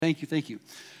Thank you, thank you.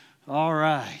 All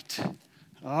right.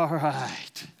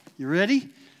 You ready?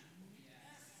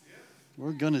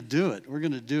 We're going to do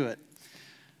it.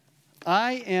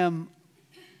 I am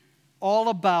all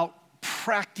about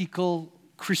practical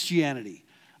Christianity.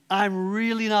 I'm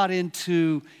really not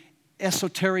into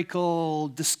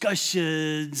esoterical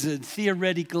discussions and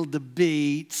theoretical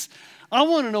debates. I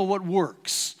want to know what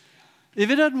works.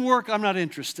 If it doesn't work, I'm not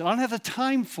interested. I don't have the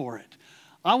time for it.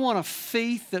 I want a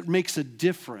faith that makes a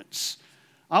difference.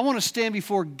 I want to stand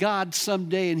before God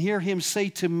someday and hear him say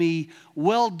to me,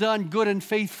 well done, good and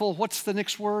faithful. What's the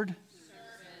next word?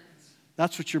 Servant.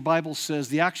 That's what your Bible says.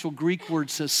 The actual Greek word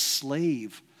says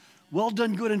slave. Well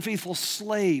done, good and faithful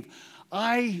slave.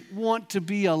 I want to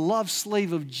be a love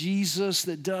slave of Jesus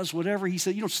that does whatever he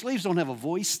said. You know, slaves don't have a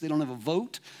voice. They don't have a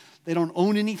vote. They don't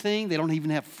own anything. They don't even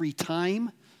have free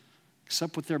time,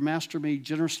 except what their master may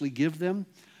generously give them.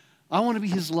 I want to be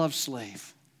his love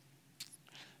slave.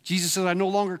 Jesus said, I no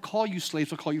longer call you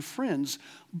slaves, I'll call you friends.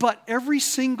 But every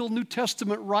single New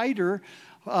Testament writer,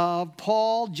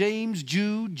 Paul, James,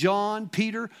 Jude, John,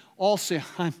 Peter, all say,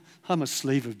 I'm a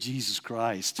slave of Jesus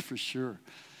Christ, for sure.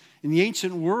 In the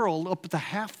ancient world, up to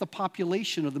half the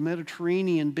population of the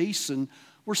Mediterranean basin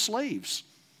were slaves.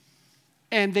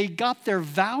 And they got their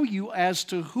value as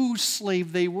to whose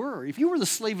slave they were. If you were the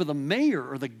slave of the mayor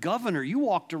or the governor, you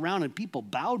walked around and people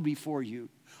bowed before you.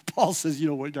 Paul says, you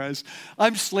know what, guys?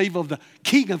 I'm slave of the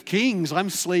King of Kings. I'm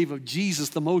slave of Jesus,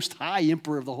 the Most High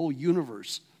Emperor of the whole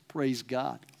universe. Praise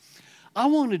God. I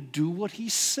want to do what he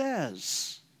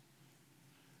says.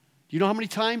 Do you know how many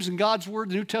times in God's Word,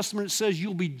 the New Testament, it says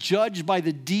you'll be judged by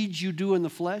the deeds you do in the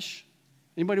flesh?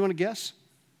 Anybody want to guess?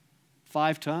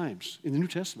 5 times in the New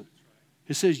Testament.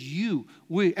 It says you,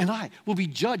 we, and I will be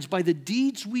judged by the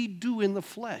deeds we do in the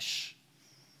flesh.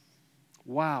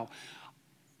 Wow.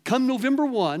 Come November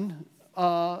 1,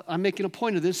 I'm making a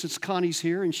point of this. It's Connie's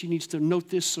here, and she needs to note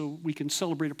this so we can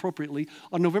celebrate appropriately.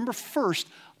 On November 1st,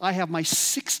 I have my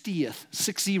 60th,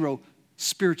 60,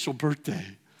 spiritual birthday.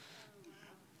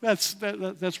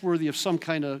 That's worthy of some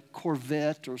kind of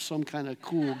Corvette or some kind of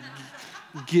cool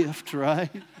gift,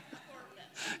 right?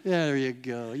 Yeah, there you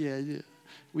go. Yeah.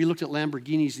 We looked at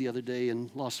Lamborghinis the other day in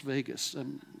Las Vegas.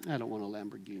 I don't want a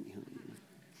Lamborghini.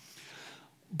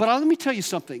 But let me tell you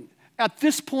something. At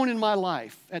this point in my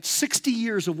life, at 60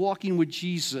 years of walking with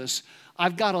Jesus,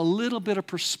 I've got a little bit of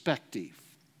perspective.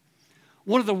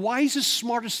 One of the wisest,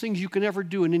 smartest things you can ever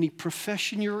do in any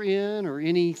profession you're in or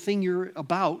anything you're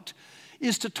about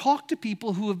is to talk to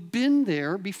people who have been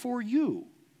there before you.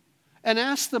 And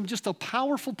ask them just a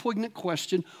powerful, poignant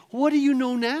question. What do you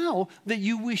know now that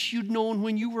you wish you'd known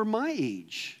when you were my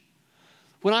age?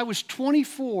 When I was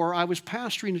 24, I was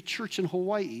pastoring a church in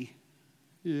Hawaii.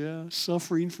 Yeah,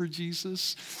 suffering for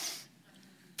Jesus.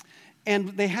 And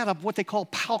they had what they call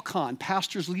PALCON,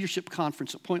 Pastors Leadership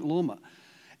Conference at Point Loma.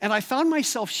 And I found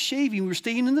myself shaving. We were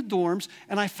staying in the dorms,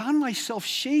 and I found myself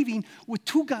shaving with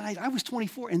 2 guys. I was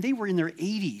 24, and they were in their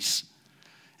 80s.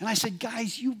 And I said,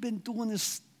 guys, you've been doing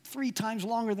this 3 times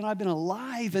longer than I've been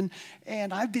alive, and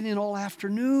I've been in all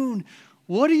afternoon.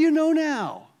 What do you know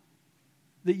now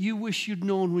that you wish you'd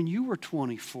known when you were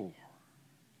 24?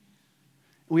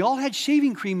 We all had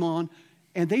shaving cream on,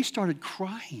 and they started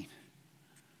crying.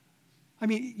 I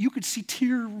mean, you could see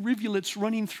tear rivulets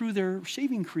running through their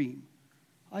shaving cream.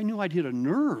 I knew I'd hit a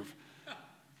nerve.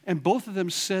 And both of them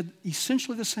said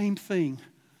essentially the same thing.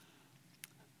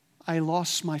 I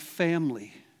lost my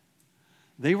family.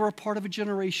 They were a part of a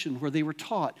generation where they were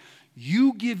taught,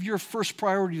 you give your first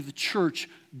priority to the church,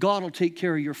 God will take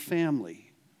care of your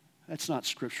family. That's not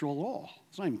scriptural at all.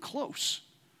 It's not even close.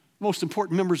 The most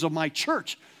important members of my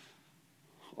church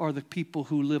are the people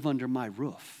who live under my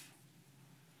roof.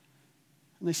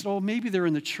 And they said, oh, maybe they're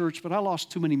in the church, but I lost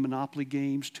too many Monopoly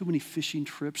games, too many fishing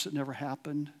trips that never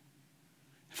happened.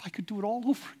 If I could do it all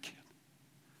over again.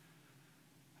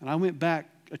 And I went back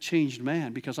a changed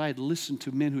man because I had listened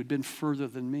to men who had been further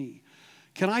than me.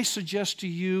 Can I suggest to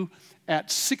you at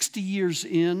 60 years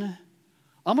in,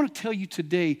 I'm going to tell you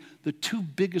today the 2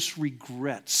 biggest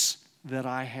regrets that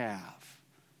I have.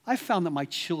 I found that my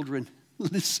children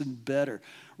listen better.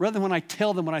 Rather than when I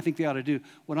tell them what I think they ought to do,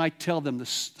 when I tell them the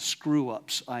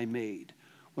screw-ups I made,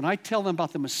 when I tell them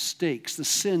about the mistakes, the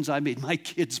sins I made, my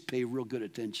kids pay real good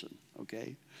attention,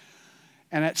 okay?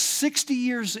 And at 60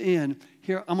 years in,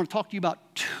 here, I'm going to talk to you about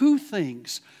 2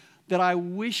 things that I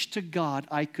wish to God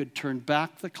I could turn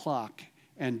back the clock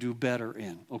and do better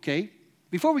in, okay?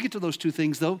 Before we get to those 2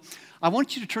 things, though, I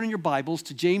want you to turn in your Bibles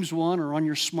to James 1 or on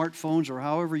your smartphones or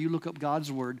however you look up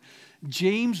God's Word.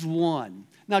 James 1.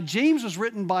 Now, James was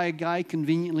written by a guy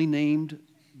conveniently named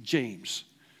James.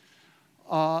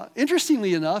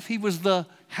 Interestingly enough, he was the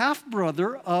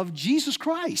half-brother of Jesus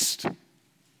Christ.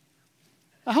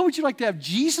 Now, how would you like to have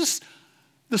Jesus,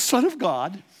 the Son of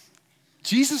God,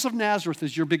 Jesus of Nazareth,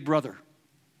 as your big brother?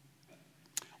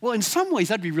 Well, in some ways,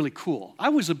 that'd be really cool. I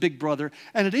was a big brother,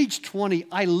 and at age 20,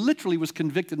 I literally was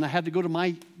convicted, and I had to go to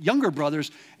my younger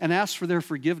brothers and ask for their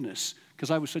forgiveness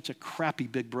because I was such a crappy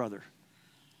big brother.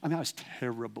 I mean, I was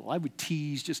terrible. I would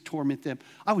tease, just torment them.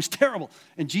 I was terrible,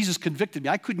 and Jesus convicted me.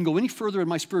 I couldn't go any further in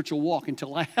my spiritual walk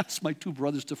until I asked my two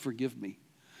brothers to forgive me.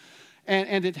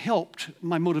 And it helped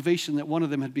my motivation that one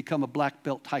of them had become a black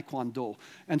belt taekwondo.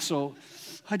 And so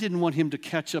I didn't want him to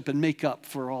catch up and make up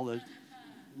for all the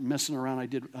messing around I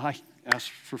did. I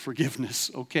asked for forgiveness.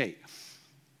 Okay.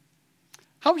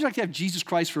 How would you like to have Jesus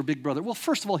Christ for a big brother? Well,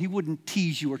 first of all, he wouldn't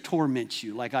tease you or torment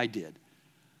you like I did.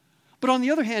 But on the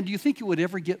other hand, do you think it would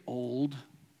ever get old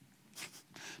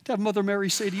to have Mother Mary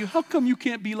say to you, how come you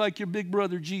can't be like your big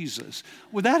brother Jesus?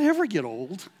 Would that ever get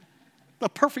old? The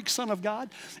perfect Son of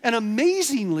God? And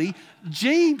amazingly,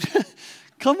 James,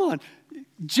 come on,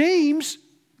 James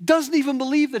doesn't even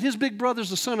believe that his big brother's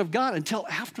the Son of God until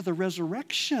after the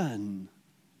resurrection.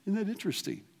 Isn't that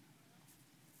interesting?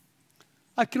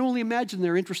 I can only imagine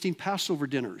their interesting Passover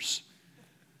dinners.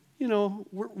 You know,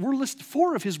 we're listed,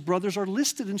 4 of his brothers are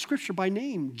listed in Scripture by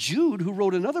name. Jude, who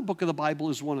wrote another book of the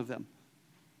Bible, is one of them.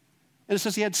 And it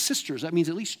says he had sisters. That means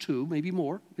at least 2, maybe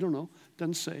more. We don't know.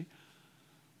 Doesn't say.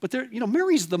 But there, you know,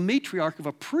 Mary's the matriarch of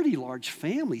a pretty large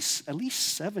family, at least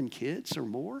 7 kids or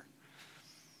more.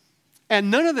 And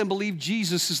none of them believe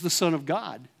Jesus is the Son of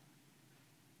God.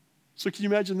 So can you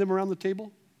imagine them around the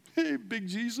table? Hey, big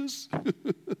Jesus.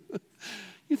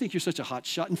 You think you're such a hot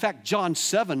shot. In fact, John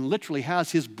 7 literally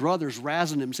has his brothers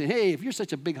razzing him, saying, hey, if you're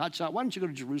such a big hot shot, why don't you go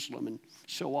to Jerusalem and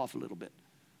show off a little bit?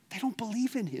 They don't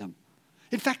believe in him.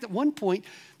 In fact, at one point,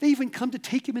 they even come to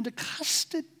take him into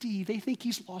custody. They think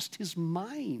he's lost his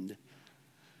mind.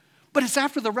 But it's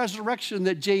after the resurrection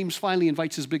that James finally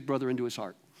invites his big brother into his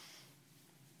heart.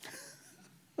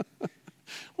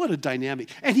 What a dynamic.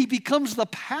 And he becomes the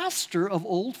pastor of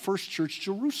Old First Church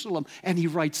Jerusalem, and he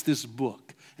writes this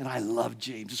book. And I love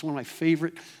James. It's one of my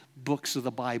favorite books of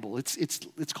the Bible. It's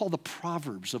called the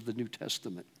Proverbs of the New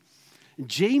Testament. In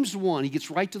James 1, he gets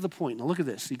right to the point. Now look at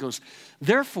this. He goes,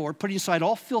 therefore, putting aside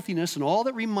all filthiness and all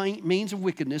that remains of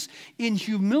wickedness, in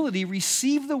humility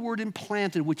receive the word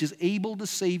implanted, which is able to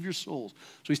save your souls.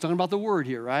 So he's talking about the word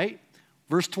here, right?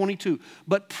 Verse 22,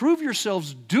 but prove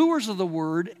yourselves doers of the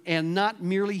word and not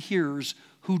merely hearers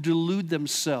who delude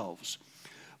themselves.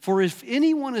 For if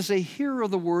anyone is a hearer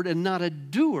of the word and not a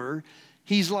doer,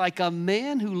 he's like a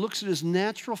man who looks at his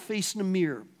natural face in a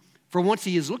mirror. For once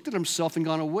he has looked at himself and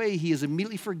gone away, he has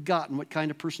immediately forgotten what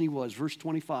kind of person he was. Verse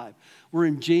 25. We're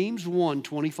in James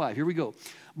 1:25. Here we go.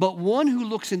 But one who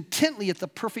looks intently at the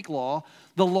perfect law,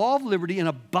 the law of liberty, and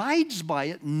abides by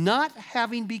it, not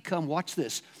having become, watch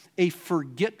this, a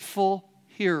forgetful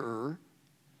hearer,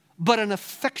 but an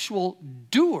effectual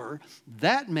doer,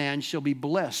 that man shall be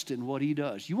blessed in what he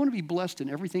does. You want to be blessed in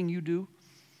everything you do?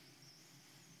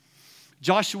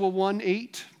 Joshua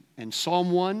 1:8 and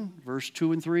Psalm 1, verse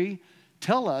 2 and 3,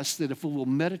 tell us that if we will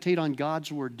meditate on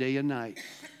God's word day and night,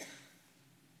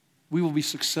 we will be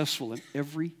successful in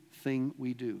everything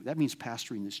we do. That means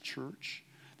pastoring this church.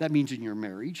 That means in your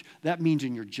marriage. That means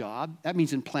in your job. That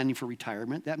means in planning for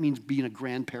retirement. That means being a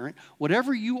grandparent.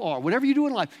 Whatever you are, whatever you do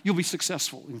in life, you'll be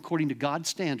successful according to God's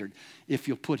standard if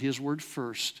you'll put his word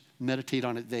first, meditate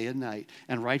on it day and night.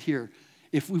 And right here,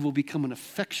 if we will become an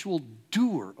effectual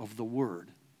doer of the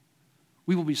word,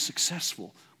 we will be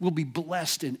successful. We'll be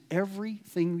blessed in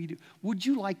everything we do. Would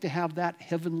you like to have that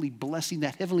heavenly blessing,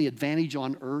 that heavenly advantage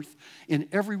on earth in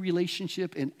every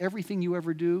relationship, in everything you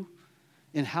ever do,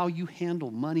 in how you handle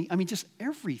money? I mean, just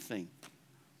everything.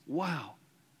 Wow.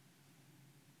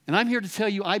 And I'm here to tell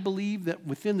you, I believe that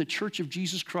within the Church of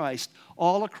Jesus Christ,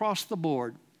 all across the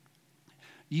board,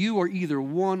 you are either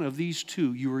one of these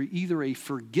two. You are either a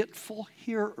forgetful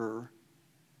hearer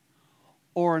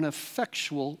or an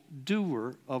effectual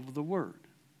doer of the word.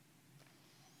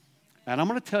 And I'm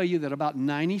going to tell you that about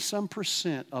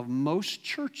 90-some% of most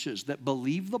churches that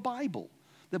believe the Bible,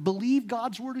 that believe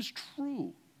God's word is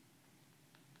true,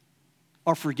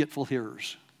 are forgetful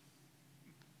hearers.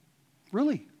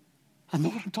 Really. I know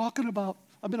what I'm talking about.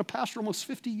 I've been a pastor almost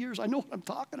 50 years. I know what I'm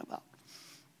talking about.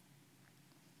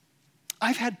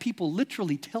 I've had people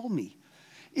literally tell me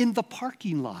in the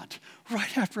parking lot,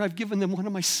 right after I've given them one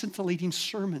of my scintillating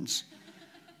sermons,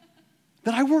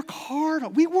 that I work hard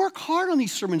on. We work hard on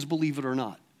these sermons, believe it or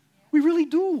not. We really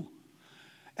do.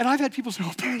 And I've had people say,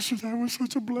 oh, Pastor, that was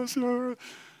such a blessing.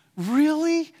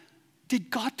 Really? Did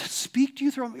God speak to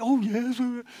you through me? Oh, yes.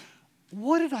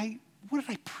 what did I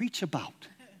preach about?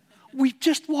 We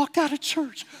just walked out of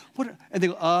church. And they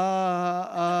go,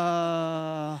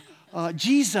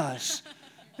 Jesus.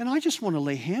 And I just want to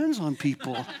lay hands on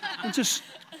people and just,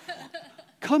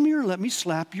 come here, let me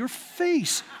slap your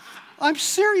face. I'm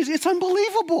serious. It's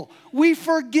unbelievable. We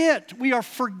forget. We are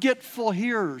forgetful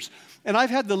hearers. And I've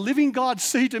had the living God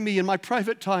say to me in my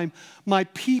private time, my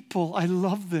people, I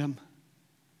love them,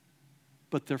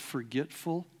 but they're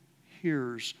forgetful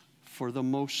hearers for the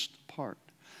most part.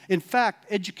 In fact,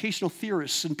 educational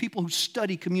theorists and people who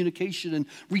study communication and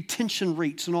retention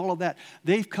rates and all of that,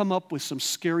 they've come up with some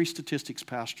scary statistics,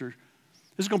 Pastor.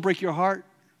 This is going to break your heart.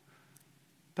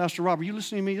 Pastor Rob, are you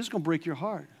listening to me? This is going to break your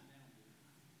heart.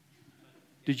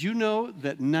 Did you know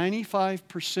that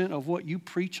 95% of what you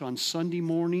preach on Sunday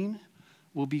morning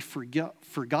will be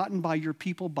forgotten by your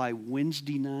people by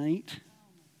Wednesday night?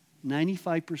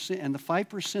 95%. And the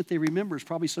 5% they remember is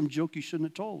probably some joke you shouldn't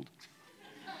have told.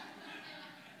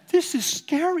 This is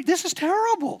scary. This is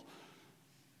terrible.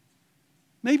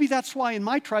 Maybe that's why in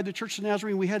my tribe, the Church of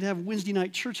Nazarene, we had to have Wednesday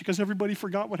night church because everybody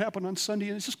forgot what happened on Sunday.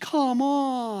 And it's just, come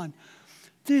on.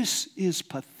 This is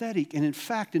pathetic. And in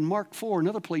fact, in Mark 4 and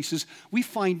other places, we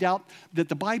find out that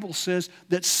the Bible says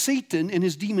that Satan and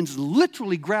his demons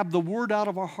literally grab the word out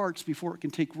of our hearts before it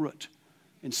can take root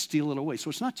and steal it away. So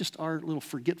it's not just our little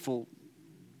forgetful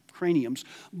craniums,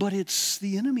 but it's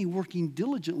the enemy working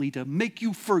diligently to make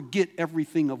you forget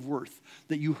everything of worth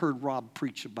that you heard Rob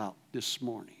preach about this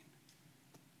morning.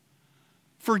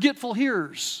 Forgetful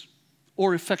hearers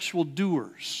or effectual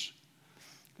doers.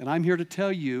 And I'm here to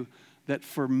tell you that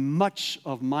for much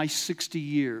of my 60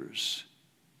 years,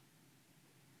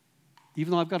 even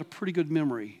though I've got a pretty good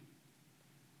memory,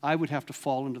 I would have to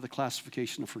fall into the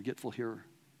classification of forgetful hearer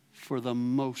for the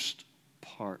most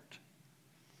part.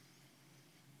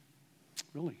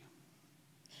 Really.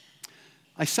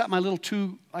 I sat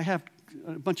I have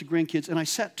a bunch of grandkids, and I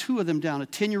sat two of them down, a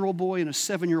 10-year-old boy and a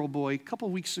 7-year-old boy, a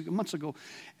couple of months ago,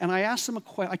 and I asked them a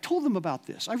question. I told them about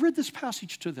this. I read this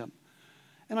passage to them,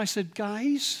 and I said,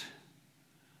 guys,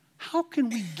 how can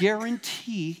we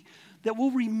guarantee that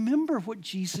we'll remember what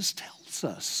Jesus tells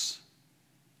us?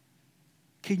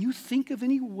 Can you think of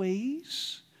any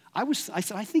ways? I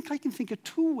said, I think I can think of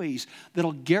 2 ways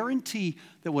that'll guarantee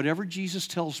that whatever Jesus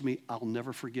tells me, I'll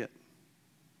never forget.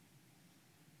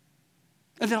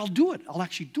 And then I'll do it. I'll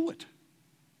actually do it.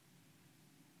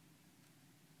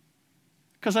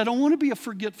 Because I don't want to be a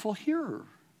forgetful hearer.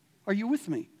 Are you with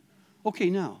me? Okay,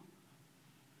 now,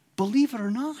 believe it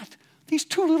or not, these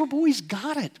 2 little boys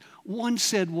got it. One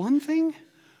said one thing,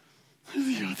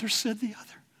 the other said the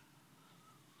other.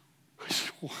 I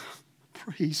said, wow,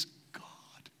 praise God.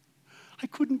 I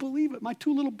couldn't believe it. My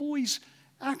 2 little boys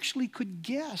actually could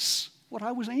guess what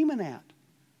I was aiming at.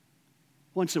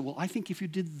 One said, well, I think if you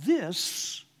did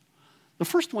this. The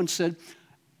first one said,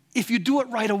 if you do it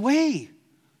right away.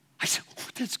 I said, oh,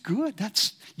 that's good.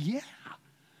 Yeah.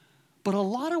 But a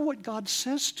lot of what God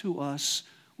says to us,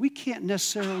 we can't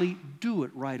necessarily do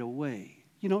it right away.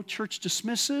 You know, church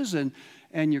dismisses and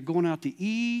you're going out to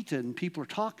eat and people are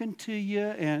talking to you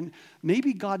and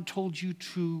maybe God told you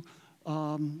to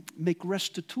make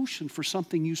restitution for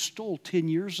something you stole 10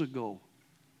 years ago.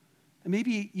 And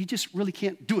maybe you just really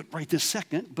can't do it right this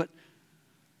second, but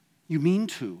you mean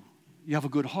to. You have a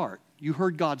good heart. You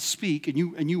heard God speak and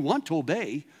you want to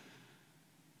obey.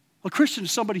 A Christian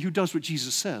is somebody who does what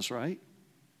Jesus says, right?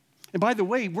 And by the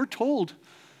way, we're told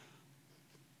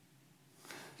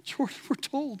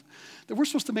that we're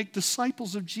supposed to make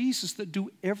disciples of Jesus that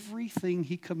do everything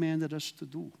he commanded us to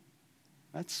do.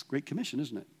 That's Great Commission,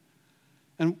 isn't it?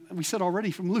 And we said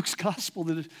already from Luke's gospel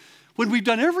that when we've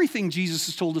done everything Jesus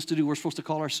has told us to do, we're supposed to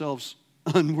call ourselves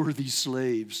unworthy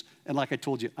slaves. And like I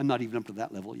told you, I'm not even up to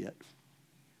that level yet.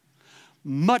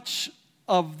 Much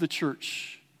of the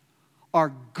church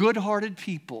are good-hearted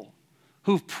people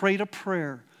who've prayed a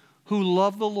prayer, who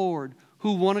love the Lord,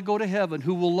 who want to go to heaven,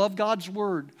 who will love God's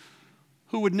word,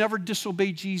 who would never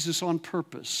disobey Jesus on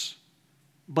purpose.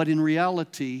 But in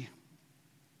reality,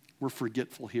 we're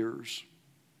forgetful hearers.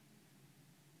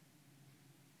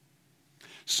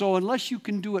 So unless you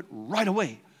can do it right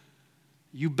away,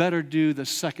 you better do the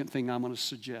second thing I'm going to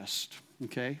suggest,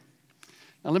 okay?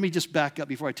 Now let me just back up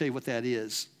before I tell you what that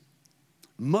is.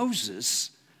 Moses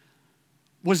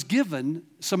was given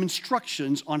some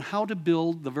instructions on how to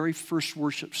build the very first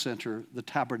worship center, the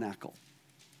tabernacle.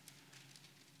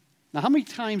 Now, how many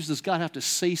times does God have to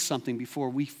say something before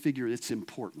we figure it's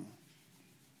important?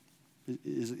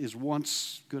 Is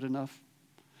once good enough?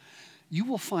 You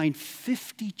will find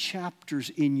 50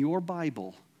 chapters in your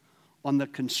Bible on the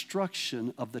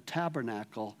construction of the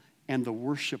tabernacle and the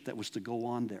worship that was to go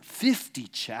on there. 50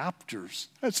 chapters.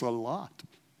 That's a lot.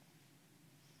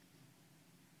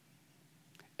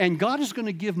 And God is going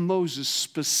to give Moses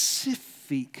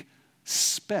specific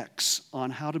specs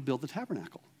on how to build the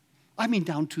tabernacle. I mean,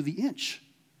 down to the inch.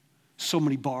 So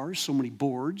many bars, so many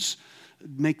boards.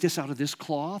 Make this out of this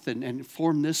cloth and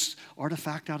form this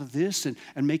artifact out of this and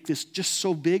make this just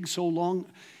so big, so long.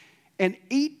 And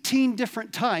 18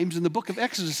 different times in the book of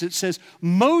Exodus it says,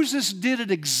 Moses did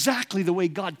it exactly the way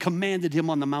God commanded him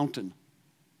on the mountain.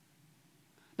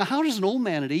 Now, how does an old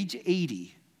man at age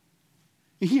 80,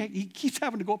 he keeps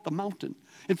having to go up the mountain.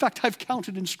 In fact, I've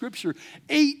counted in Scripture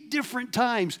 8 different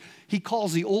times he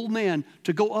calls the old man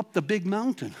to go up the big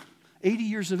mountain, 80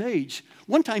 years of age.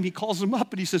 One time he calls him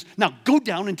up and he says, now go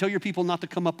down and tell your people not to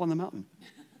come up on the mountain.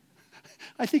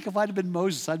 I think if I'd have been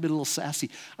Moses, I'd been a little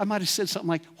sassy. I might have said something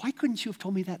like, why couldn't you have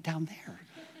told me that down there?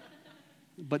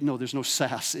 But no, there's no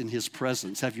sass in his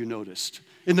presence, have you noticed?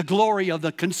 In the glory of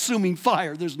the consuming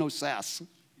fire, there's no sass.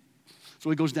 So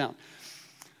he goes down.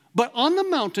 But on the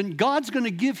mountain, God's going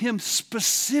to give him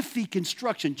specific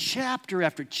instruction, chapter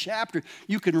after chapter.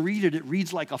 You can read it. It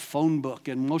reads like a phone book,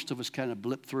 and most of us kind of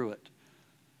blip through it.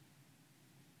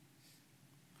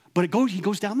 But he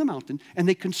goes down the mountain, and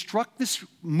they construct this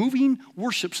moving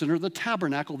worship center, the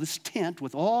tabernacle, this tent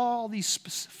with all these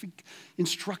specific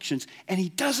instructions. And he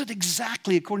does it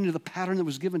exactly according to the pattern that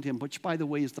was given to him, which, by the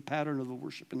way, is the pattern of the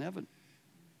worship in heaven.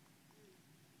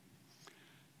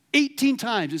 18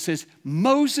 times it says,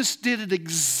 Moses did it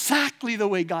exactly the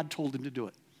way God told him to do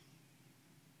it.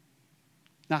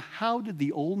 Now, how did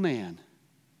the old man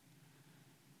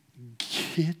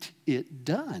get it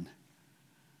done?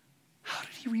 How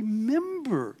did he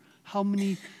remember how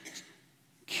many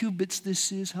cubits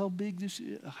this is, how big this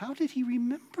is? How did he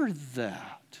remember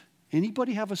that?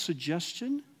 Anybody have a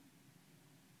suggestion?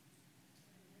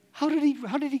 How did he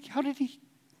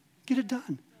get it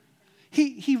done?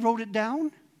 He wrote it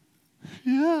down?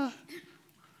 Yeah.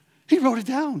 He wrote it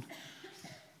down.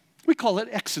 We call it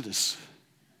Exodus.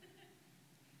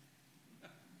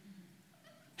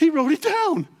 He wrote it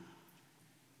down.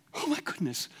 Oh my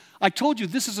goodness. I told you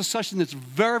this is a session that's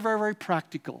very, very, very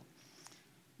practical.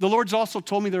 The Lord's also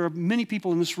told me there are many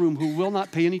people in this room who will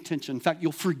not pay any attention. In fact,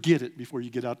 you'll forget it before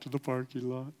you get out to the parking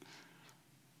lot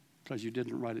because you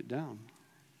didn't write it down.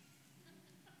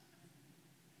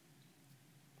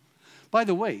 By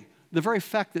the way, the very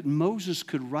fact that Moses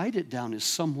could write it down is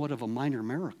somewhat of a minor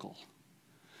miracle.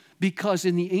 Because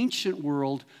in the ancient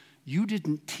world, you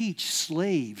didn't teach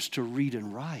slaves to read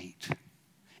and write.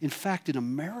 In fact, in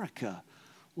America,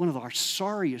 one of our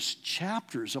sorriest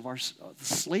chapters of the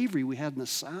slavery we had in the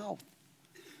South,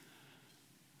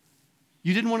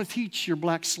 you didn't want to teach your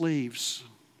black slaves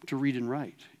to read and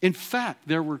write. In fact,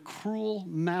 there were cruel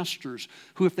masters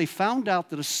who, if they found out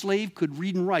that a slave could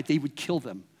read and write, they would kill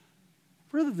them.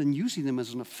 Rather than using them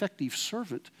as an effective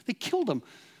servant, they killed them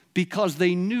because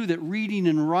they knew that reading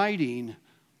and writing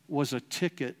was a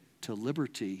ticket to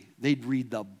liberty. They'd read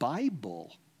the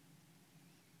Bible.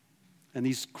 And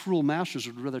these cruel masters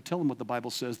would rather tell them what the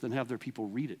Bible says than have their people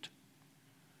read it.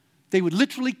 They would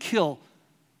literally kill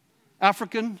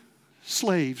African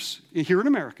slaves here in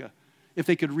America if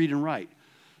they could read and write.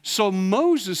 So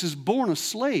Moses is born a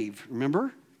slave,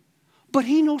 remember? But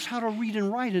he knows how to read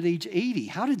and write at age 80.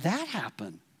 How did that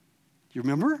happen? You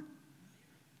remember?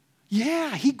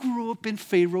 Yeah, he grew up in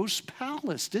Pharaoh's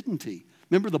palace, didn't he?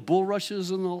 Remember the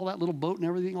bulrushes and all that little boat and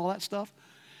everything, all that stuff?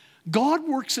 God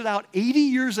works it out 80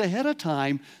 years ahead of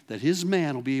time that his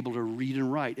man will be able to read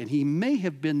and write. And he may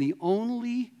have been the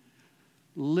only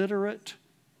literate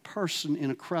person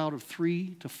in a crowd of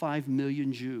 3 to 5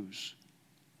 million Jews.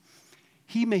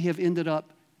 He may have ended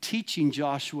up teaching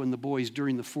Joshua and the boys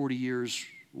during the 40 years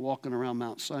walking around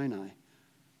Mount Sinai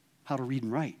how to read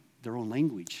and write their own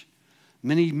language.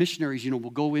 Many missionaries,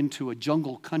 will go into a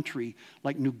jungle country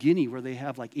like New Guinea where they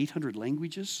have like 800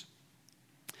 languages.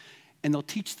 And they'll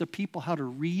teach the people how to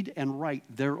read and write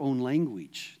their own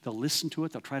language. They'll listen to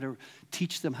it. They'll try to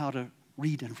teach them how to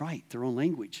read and write their own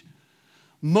language.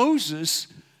 Moses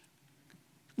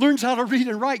learns how to read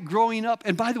and write growing up.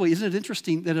 And by the way, isn't it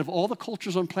interesting that of all the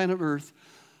cultures on planet Earth,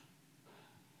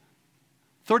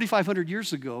 3,500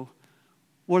 years ago,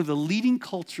 one of the leading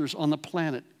cultures on the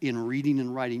planet in reading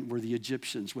and writing were the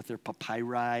Egyptians with their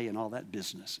papyri and all that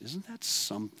business. Isn't that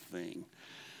something?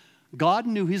 God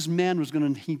knew his man was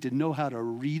going to need to know how to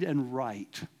read and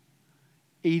write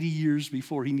 80 years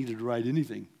before he needed to write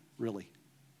anything, really.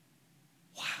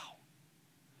 Wow.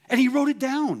 And he wrote it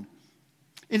down.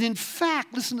 And in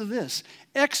fact, listen to this.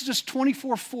 Exodus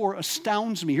 24:4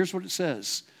 astounds me. Here's what it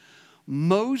says.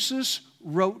 Moses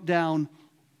wrote down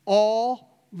all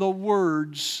the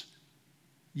words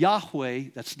Yahweh,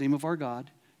 that's the name of our God,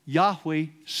 Yahweh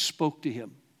spoke to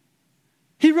him.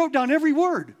 He wrote down every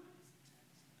word.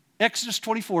 Exodus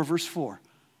 24, verse 4.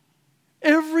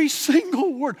 Every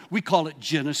single word. We call it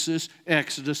Genesis,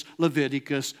 Exodus,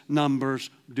 Leviticus,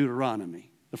 Numbers, Deuteronomy.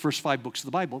 The first 5 books of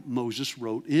the Bible, Moses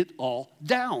wrote it all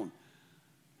down.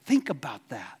 Think about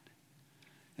that.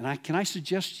 And can I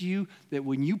suggest to you that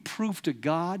when you prove to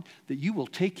God that you will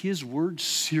take his word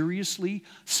seriously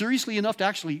enough to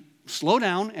actually slow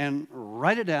down and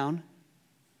write it down,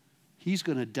 he's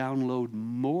going to download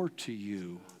more to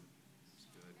you.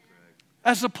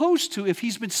 As opposed to if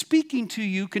he's been speaking to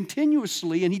you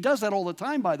continuously, and he does that all the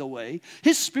time, by the way.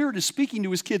 His Spirit is speaking to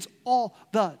his kids all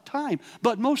the time.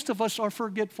 But most of us are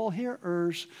forgetful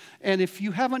hearers. And if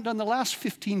you haven't done the last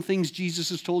 15 things Jesus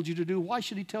has told you to do, why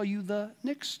should he tell you the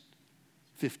next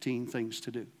 15 things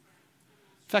to do? In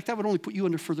fact, that would only put you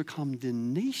under further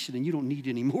condemnation, and you don't need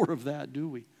any more of that, do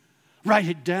we? Write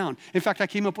it down. In fact, I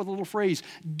came up with a little phrase,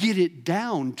 get it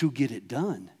down to get it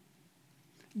done.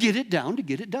 Get it down to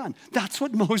get it done. That's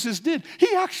what Moses did.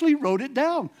 He actually wrote it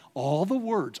down. All the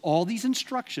words, all these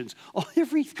instructions,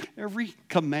 every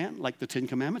command, like the 10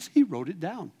 Commandments, he wrote it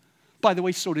down. By the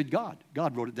way, so did God.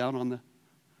 God wrote it down on the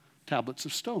tablets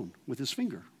of stone with his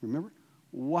finger. Remember?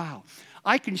 Wow.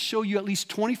 I can show you at least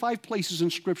 25 places in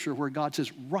Scripture where God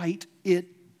says, write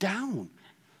it down.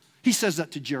 He says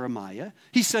that to Jeremiah.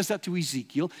 He says that to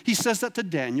Ezekiel. He says that to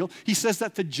Daniel. He says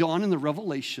that to John in the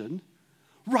Revelation.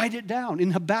 Write it down. In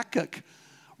Habakkuk,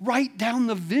 write down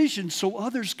the vision so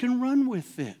others can run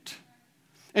with it.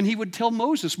 And he would tell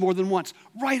Moses more than once,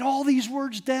 write all these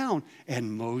words down.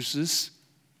 And Moses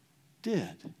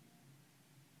did.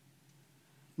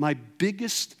 My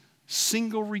biggest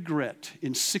single regret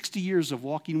in 60 years of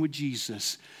walking with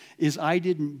Jesus is I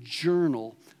didn't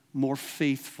journal more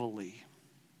faithfully.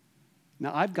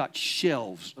 Now, I've got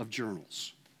shelves of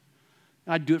journals.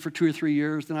 I'd do it for 2 or 3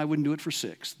 years, then I wouldn't do it for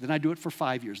 6. Then I'd do it for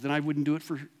 5 years. Then I wouldn't do it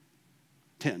for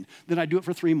 10. Then I'd do it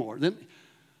for 3 more. Then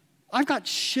I've got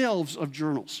shelves of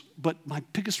journals, but my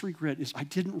biggest regret is I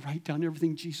didn't write down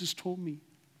everything Jesus told me.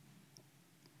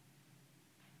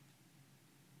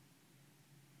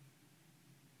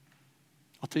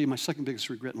 I'll tell you my second biggest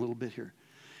regret in a little bit here.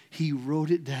 He wrote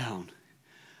it down.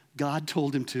 God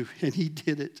told him to, and he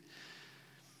did it.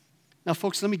 Now,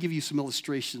 folks, let me give you some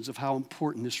illustrations of how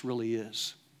important this really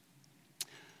is.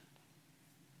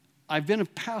 I've been a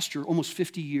pastor almost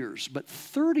 50 years, but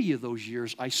 30 of those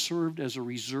years I served as a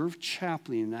reserve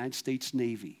chaplain in the United States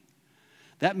Navy.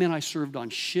 That meant I served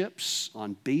on ships,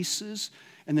 on bases,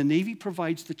 and the Navy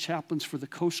provides the chaplains for the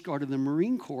Coast Guard and the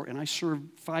Marine Corps, and I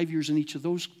served 5 years in each of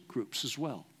those groups as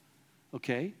well,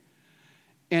 okay?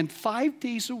 And 5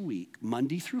 days a week,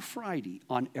 Monday through Friday,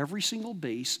 on every single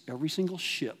base, every single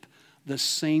ship, the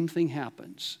same thing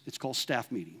happens. It's called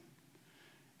staff meeting.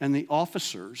 And the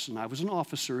officers, and I was an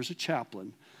officer as a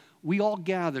chaplain, we all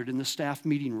gathered in the staff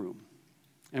meeting room.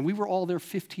 And we were all there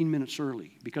 15 minutes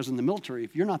early. Because in the military,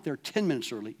 if you're not there 10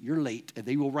 minutes early, you're late, and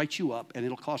they will write you up, and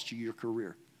it'll cost you your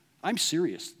career. I'm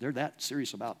serious. They're that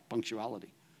serious about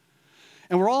punctuality.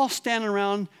 And we're all standing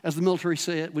around, as the military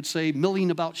would say, milling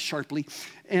about sharply.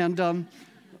 And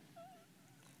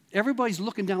everybody's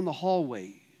looking down the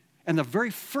hallway. And the very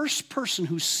first person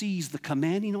who sees the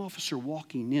commanding officer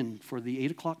walking in for the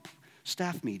 8 o'clock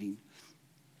staff meeting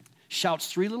shouts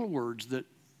 3 little words that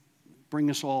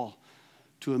bring us all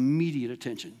to immediate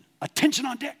attention. Attention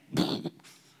on deck.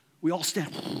 We all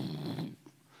stand.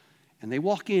 And they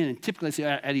walk in, and typically they say,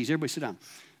 at ease, everybody sit down.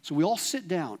 So we all sit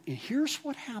down, and here's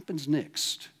what happens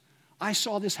next. I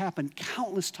saw this happen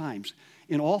countless times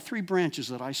in all 3 branches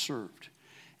that I served.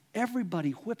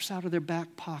 Everybody whips out of their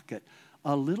back pocket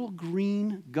a little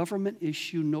green government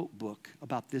issue notebook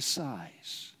about this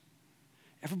size.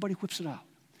 Everybody whips it out.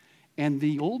 And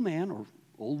the old man or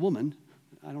old woman,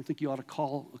 I don't think you ought to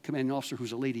call a commanding officer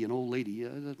who's a lady an old lady.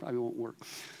 That probably won't work.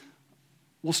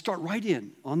 We'll start right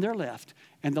in on their left,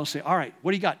 and they'll say, all right,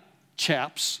 what do you got,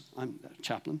 chaps? I'm a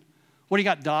chaplain. What do you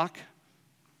got, doc?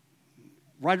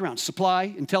 Right around. Supply,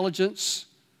 intelligence.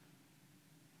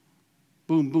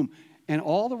 Boom, boom. And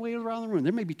all the way around the room,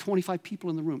 there may be 25 people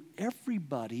in the room.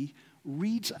 Everybody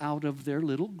reads out of their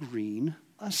little green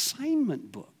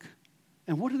assignment book.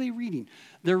 And what are they reading?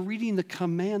 They're reading the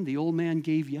command the old man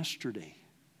gave yesterday.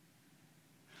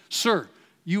 Sir,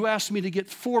 you asked me to get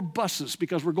 4 buses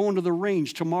because we're going to the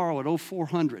range tomorrow at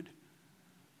 0400.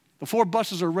 The 4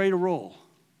 buses are ready to roll.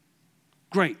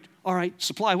 Great. All right,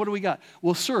 supply, what do we got?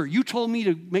 Well, sir, you told me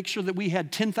to make sure that we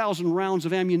had 10,000 rounds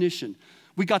of ammunition.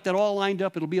 We got that all lined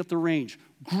up. It'll be at the range.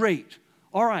 Great.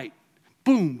 All right.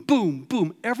 Boom, boom,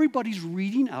 boom. Everybody's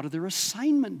reading out of their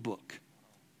assignment book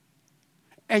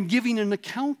and giving an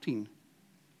accounting.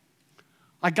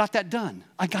 I got that done.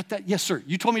 I got that. Yes, sir.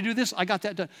 You told me to do this. I got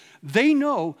that done. They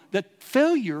know that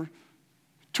failure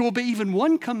to obey even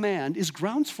one command is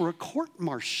grounds for a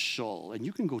court-martial, and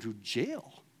you can go to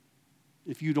jail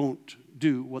if you don't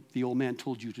do what the old man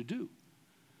told you to do.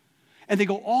 And they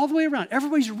go all the way around.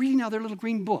 Everybody's reading out their little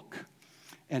green book,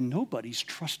 and nobody's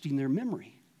trusting their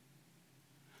memory.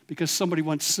 Because somebody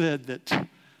once said that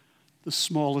the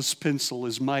smallest pencil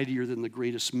is mightier than the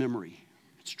greatest memory.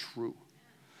 It's true.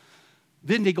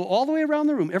 Then they go all the way around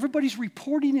the room. Everybody's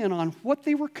reporting in on what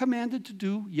they were commanded to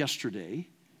do yesterday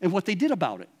and what they did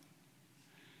about it.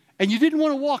 And you didn't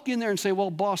want to walk in there and say,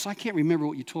 well, boss, I can't remember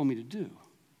what you told me to do.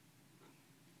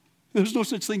 There's no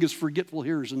such thing as forgetful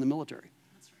hearers in the military.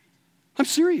 I'm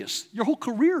serious. Your whole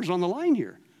career is on the line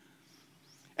here.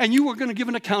 And you are going to give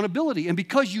an accountability. And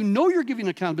because you know you're giving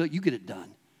accountability, you get it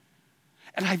done.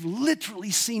 And I've literally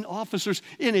seen officers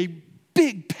in a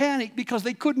big panic because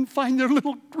they couldn't find their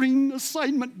little green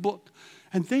assignment book.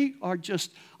 And they are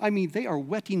just, they are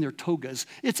wetting their togas.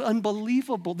 It's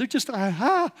unbelievable. They're just,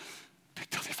 until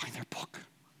they find their book.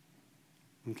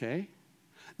 Okay?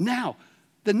 Now,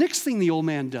 the next thing the old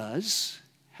man does,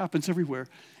 happens everywhere,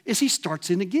 is he starts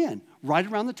in again, right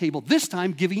around the table, this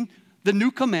time giving the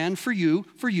new command for you,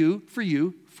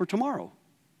 for tomorrow.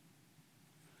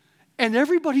 And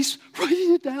everybody's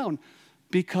writing it down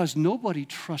because nobody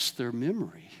trusts their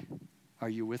memory. Are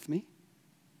you with me?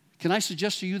 Can I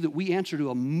suggest to you that we answer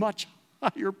to a much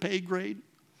higher pay grade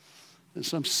than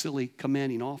some silly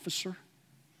commanding officer?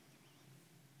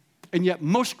 And yet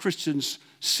most Christians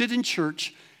sit in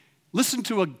church, listen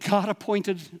to a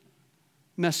God-appointed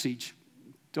message,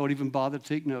 don't even bother to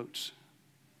take notes,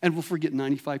 and will forget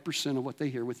 95% of what they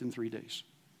hear within 3 days.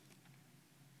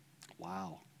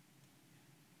 Wow.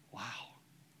 Wow.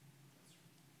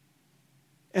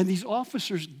 And these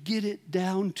officers get it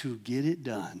down to get it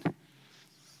done.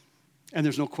 And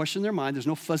there's no question in their mind. There's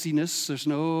no fuzziness. There's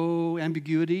no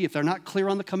ambiguity. If they're not clear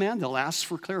on the command, they'll ask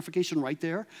for clarification right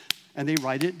there. And they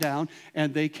write it down.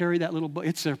 And they carry that little book.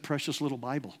 It's their precious little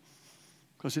Bible.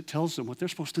 Because it tells them what they're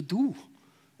supposed to do.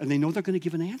 And they know they're going to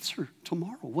give an answer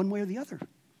tomorrow, one way or the other.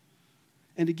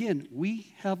 And again,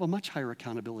 we have a much higher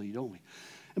accountability, don't we?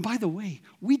 And by the way,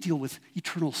 we deal with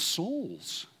eternal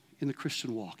souls in the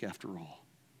Christian walk, after all.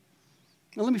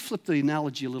 Now, let me flip the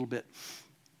analogy a little bit.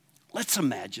 Let's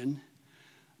imagine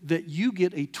that you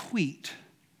get a tweet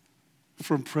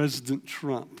from President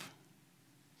Trump.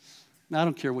 Now, I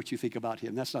don't care what you think about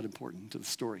him. That's not important to the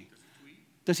story.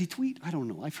 Does he tweet? I don't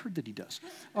know. I've heard that he does.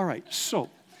 All right, so,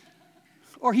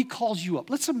 or he calls you up.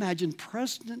 Let's imagine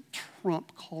President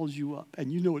Trump calls you up,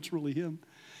 and you know it's really him.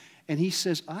 And he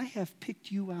says, I have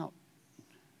picked you out.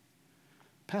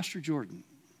 Pastor Jordan,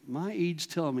 my aides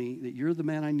tell me that you're the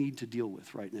man I need to deal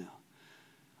with right now.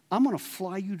 I'm going to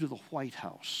fly you to the White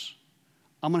House.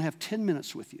 I'm going to have 10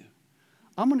 minutes with you.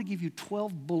 I'm going to give you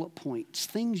 12 bullet points,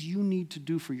 things you need to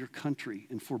do for your country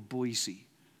and for Boise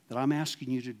that I'm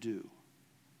asking you to do.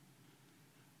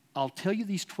 I'll tell you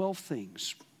these 12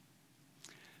 things.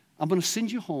 I'm going to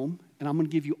send you home, and I'm going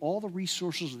to give you all the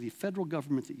resources of the federal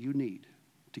government that you need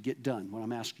to get done what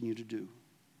I'm asking you to do.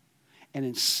 And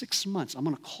in 6 months, I'm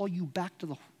going to call you back to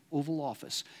the Oval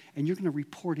Office, and you're going to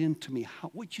report in to me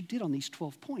what you did on these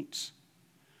 12 points.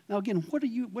 Now, again,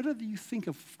 whatever you think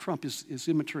of Trump is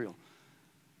immaterial.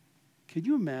 Can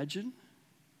you imagine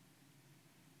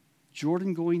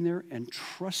Jordan going there and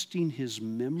trusting his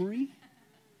memory?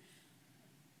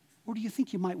 Or do you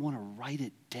think you might want to write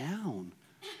it down,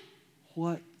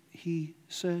 what he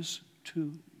says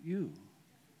to you?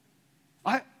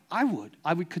 I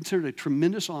would consider it a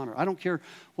tremendous honor. I don't care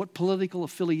what political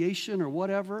affiliation or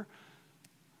whatever.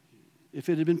 If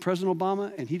it had been President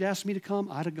Obama and he'd asked me to come,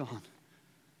 I'd have gone.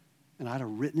 And I'd have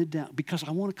written it down because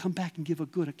I want to come back and give a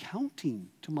good accounting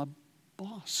to my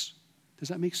boss. Does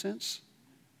that make sense?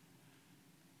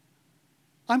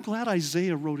 I'm glad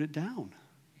Isaiah wrote it down.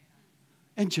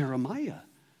 And Jeremiah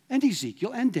and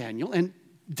Ezekiel and Daniel and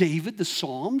David, the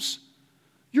Psalms.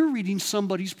 You're reading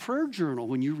somebody's prayer journal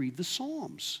when you read the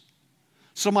Psalms.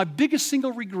 So my biggest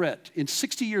single regret in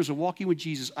 60 years of walking with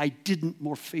Jesus, I didn't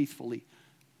more faithfully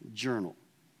journal.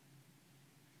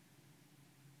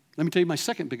 Let me tell you my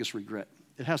second biggest regret.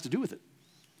 It has to do with it.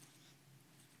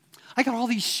 I got all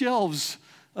these shelves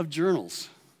of journals.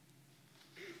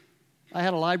 I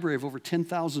had a library of over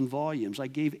 10,000 volumes. I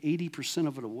gave 80%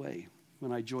 of it away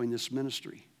when I joined this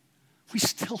ministry. We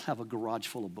still have a garage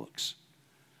full of books.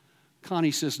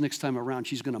 Connie says next time around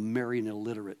she's going to marry an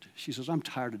illiterate. She says, I'm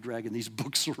tired of dragging these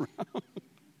books around.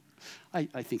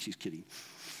 I think she's kidding.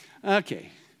 Okay.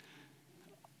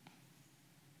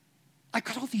 I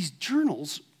got all these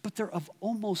journals, but they're of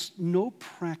almost no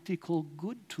practical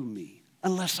good to me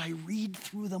unless I read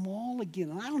through them all again.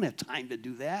 And I don't have time to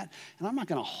do that. And I'm not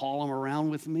going to haul them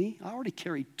around with me. I already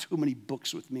carry too many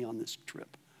books with me on this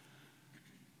trip.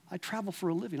 I travel for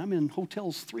a living. I'm in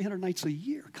hotels 300 nights a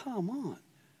year. Come on.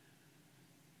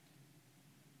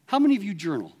 How many of you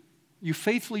journal? You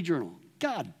faithfully journal.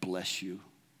 God bless you.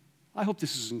 I hope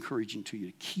this is encouraging to you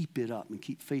to keep it up and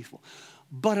keep faithful.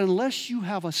 But unless you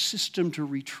have a system to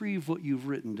retrieve what you've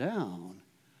written down,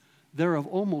 they're of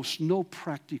almost no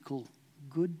practical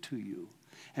good to you.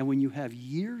 And when you have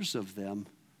years of them,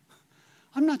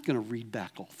 I'm not going to read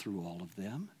back through all of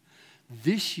them.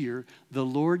 This year, the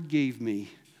Lord gave me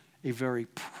a very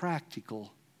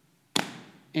practical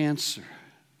answer.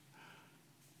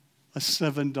 A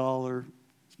 $7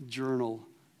 journal.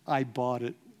 I bought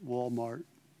it, Walmart.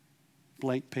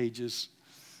 Blank pages.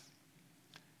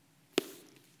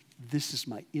 This is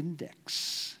my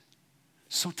index.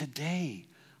 So today,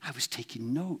 I was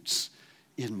taking notes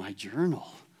in my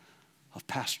journal of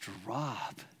Pastor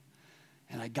Rob.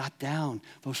 And I got down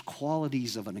those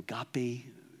qualities of an agape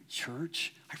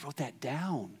church. I wrote that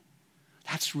down.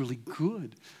 That's really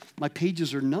good. My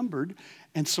pages are numbered.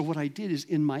 And so what I did is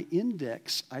in my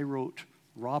index, I wrote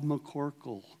Rob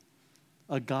McCorkle,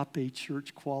 agape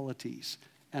church qualities.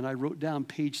 And I wrote down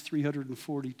page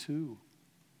 342.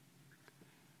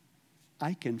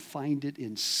 I can find it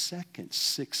in seconds,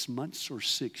 6 months or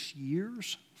 6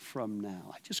 years from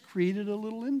now. I just created a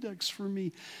little index for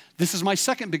me. This is my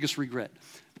second biggest regret,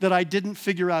 that I didn't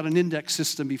figure out an index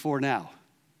system before now.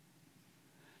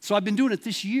 So I've been doing it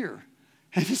this year,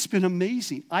 and it's been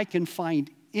amazing. I can find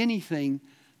anything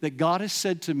that God has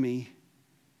said to me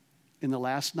in the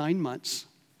last 9 months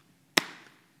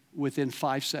within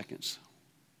 5 seconds.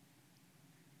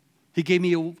 He gave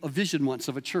me a vision once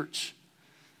of a church.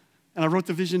 And I wrote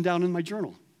the vision down in my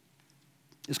journal.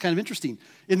 It's kind of interesting.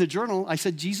 In the journal, I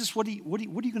said, Jesus, what are you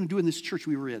going to do in this church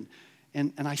we were in?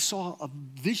 And I saw a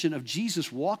vision of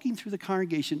Jesus walking through the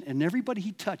congregation, and everybody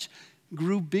he touched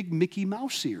grew big Mickey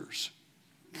Mouse ears.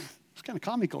 It's kind of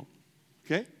comical,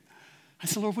 okay? I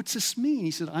said, Lord, what's this mean?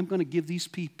 He said, I'm going to give these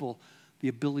people the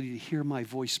ability to hear my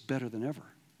voice better than ever.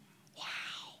 Wow.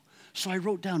 So I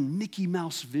wrote down Mickey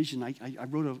Mouse vision. I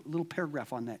wrote a little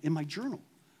paragraph on that in my journal.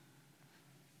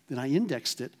 Then I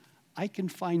indexed it. I can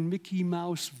find Mickey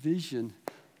Mouse vision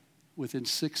within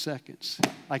 6 seconds.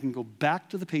 I can go back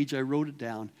to the page I wrote it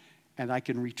down, and I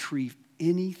can retrieve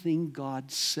anything God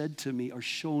said to me or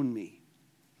shown me.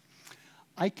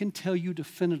 I can tell you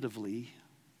definitively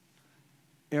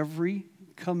every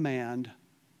command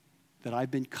that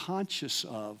I've been conscious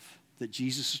of that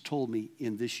Jesus has told me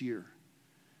in this year.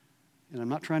 And I'm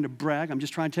not trying to brag. I'm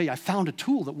just trying to tell you I found a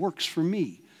tool that works for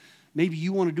me. Maybe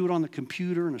you want to do it on the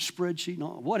computer in a spreadsheet, no,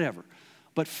 whatever.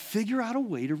 But figure out a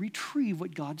way to retrieve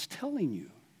what God's telling you.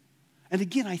 And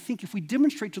again, I think if we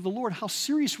demonstrate to the Lord how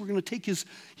serious we're going to take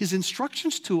his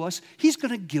instructions to us, he's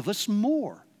going to give us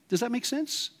more. Does that make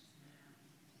sense?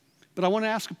 But I want to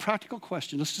ask a practical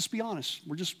question. Let's just be honest.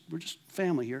 We're just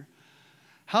family here.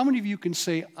 How many of you can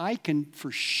say, I can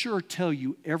for sure tell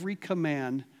you every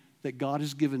command that God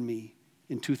has given me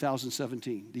in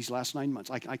 2017, these last 9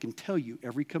 months? I can tell you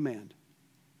every command.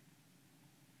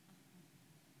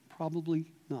 Probably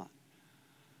not.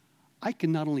 I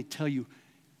can not only tell you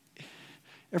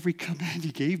every command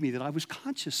he gave me that I was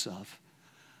conscious of,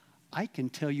 I can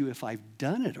tell you if I've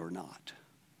done it or not.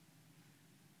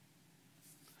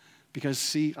 Because,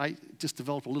 see, I just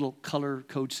developed a little color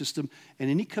code system, and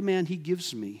any command he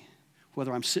gives me,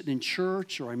 whether I'm sitting in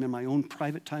church or I'm in my own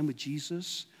private time with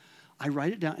Jesus, I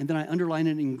write it down, and then I underline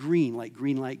it in green, like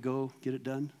green light, go, get it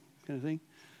done, kind of thing.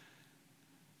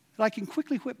 And I can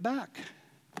quickly whip back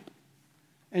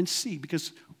and see,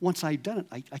 because once I've done it,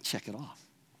 I check it off.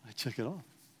 I check it off.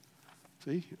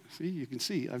 See, you can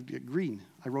see, I've got green.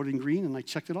 I wrote in green, and I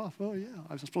checked it off. Oh, yeah,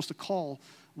 I was supposed to call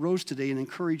Rose today and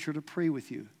encourage her to pray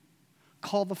with you.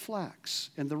 Call the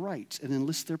Flax and the Wrights and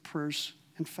enlist their prayers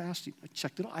and fasting. I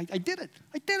checked it off. I did it.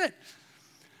 I did it.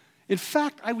 In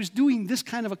fact, I was doing this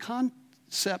kind of a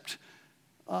concept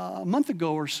a month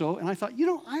ago or so, and I thought,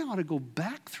 I ought to go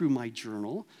back through my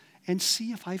journal and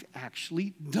see if I've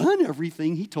actually done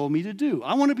everything he told me to do.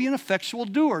 I want to be an effectual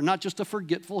doer, not just a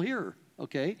forgetful hearer,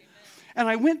 okay? And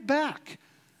I went back,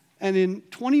 and in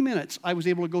 20 minutes, I was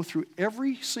able to go through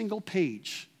every single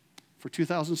page for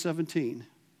 2017.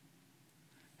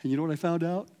 And you know what I found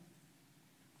out?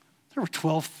 There were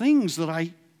 12 things that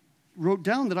I wrote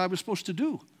down that I was supposed to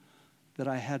do that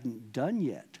I hadn't done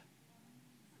yet.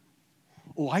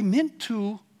 Oh, I meant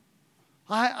to,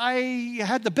 I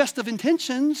had the best of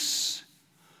intentions.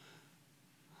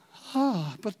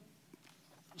 But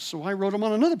so I wrote them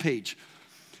on another page.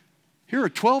 Here are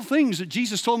 12 things that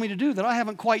Jesus told me to do that I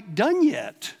haven't quite done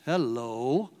yet.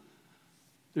 Hello.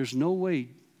 There's no way,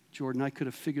 Jordan, I could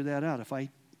have figured that out if I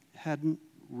hadn't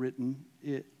written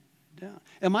it down.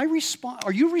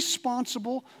 Are you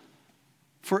responsible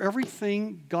for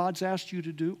everything God's asked you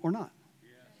to do or not?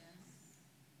 Yes.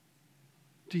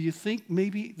 Do you think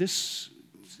maybe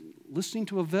listening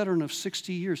to a veteran of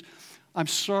 60 years, I'm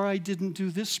sorry I didn't do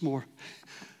this more,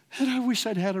 and I wish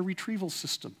I'd had a retrieval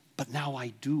system, but now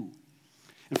I do.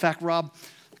 In fact, Rob,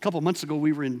 a couple of months ago,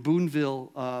 we were in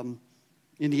Boonville,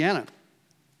 Indiana,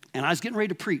 and I was getting ready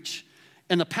to preach,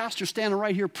 and the pastor's standing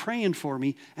right here praying for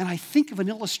me, and I think of an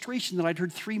illustration that I'd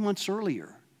heard 3 months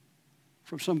earlier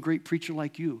from some great preacher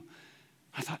like you.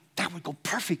 I thought, that would go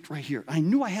perfect right here. I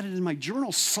knew I had it in my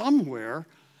journal somewhere.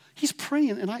 He's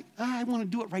praying, and I want to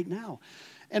do it right now.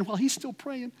 And while he's still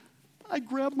praying, I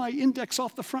grabbed my index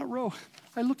off the front row.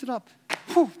 I looked it up.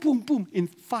 Boom, boom, boom. In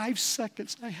 5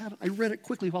 seconds, I read it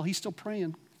quickly while he's still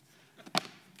praying.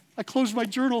 I closed my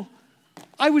journal.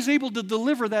 I was able to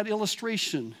deliver that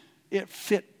illustration. It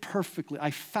fit perfectly.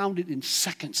 I found it in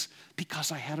seconds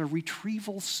because I had a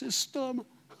retrieval system.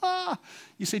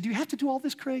 You say, do you have to do all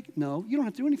this, Craig? No, you don't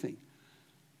have to do anything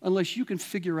unless you can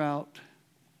figure out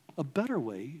a better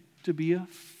way to be an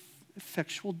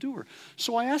effectual doer.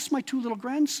 So I asked my 2 little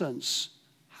grandsons,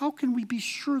 how can we be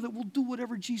sure that we'll do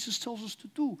whatever Jesus tells us to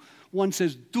do? One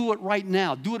says, do it right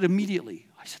now. Do it immediately.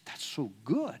 I said, that's so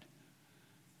good.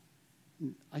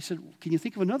 I said, can you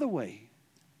think of another way?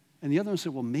 And the other one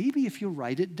said, well, maybe if you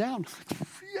write it down.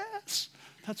 Yes,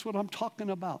 that's what I'm talking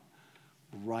about.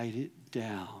 Write it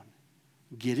down.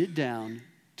 Get it down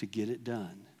to get it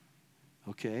done.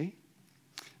 Okay?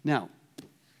 Now,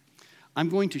 I'm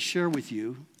going to share with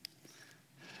you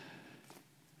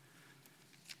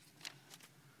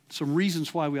some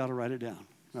reasons why we ought to write it down.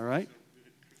 All right?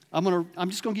 I'm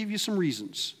just going to give you some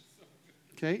reasons.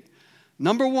 Okay?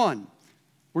 Number 1,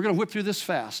 we're going to whip through this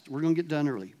fast. We're going to get done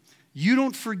early. You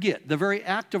don't forget. The very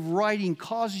act of writing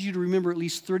causes you to remember at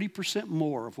least 30%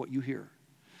 more of what you hear.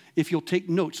 If you'll take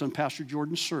notes on Pastor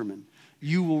Jordan's sermon,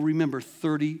 you will remember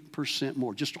 30%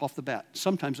 more, just off the bat.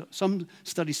 Sometimes, some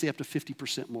studies say up to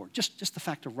 50% more. Just the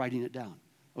fact of writing it down,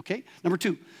 okay? Number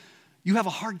 2, you have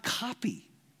a hard copy.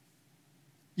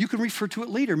 You can refer to it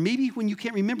later, maybe when you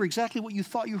can't remember exactly what you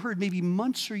thought you heard, maybe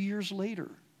months or years later.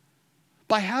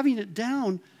 By having it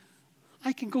down,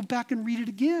 I can go back and read it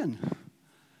again.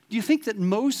 Do you think that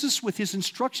Moses, with his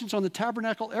instructions on the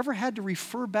tabernacle, ever had to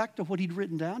refer back to what he'd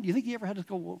written down? Do you think he ever had to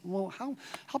go, well, how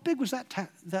big was that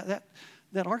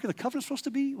Ark of the Covenant supposed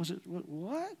to be? Was it,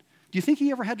 what? Do you think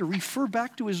he ever had to refer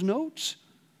back to his notes?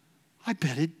 I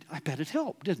bet it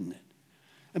helped, didn't it?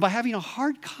 And by having a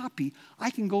hard copy, I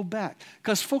can go back.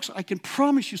 Because, folks, I can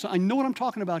promise you something. I know what I'm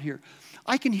talking about here.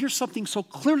 I can hear something so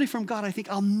clearly from God, I think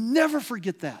I'll never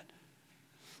forget that.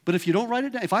 But if you don't write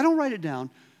it down, if I don't write it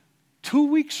down, 2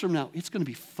 weeks from now, it's going to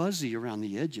be fuzzy around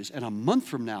the edges. And a month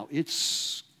from now,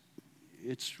 it's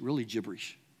really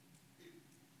gibberish.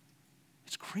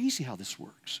 It's crazy how this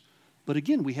works. But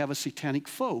again, we have a satanic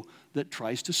foe that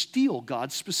tries to steal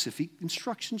God's specific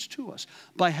instructions to us.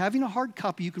 By having a hard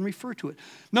copy, you can refer to it.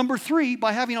 Number 3,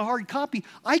 by having a hard copy,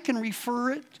 I can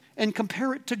refer it and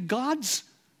compare it to God's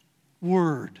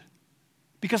word.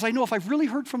 Because I know if I've really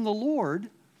heard from the Lord,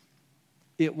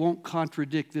 it won't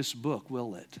contradict this book,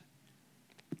 will it?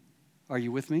 Are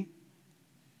you with me?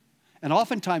 And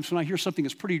oftentimes when I hear something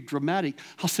that's pretty dramatic,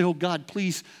 I'll say, oh God,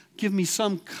 please give me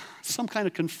some kind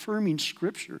of confirming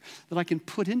scripture that I can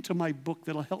put into my book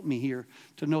that'll help me here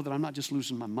to know that I'm not just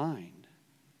losing my mind.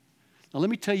 Now let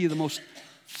me tell you the most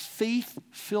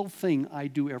faith-filled thing I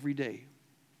do every day.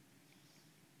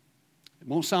 It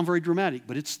won't sound very dramatic,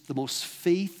 but it's the most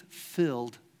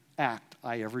faith-filled act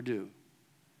I ever do.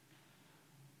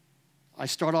 I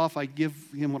start off, I give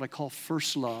him what I call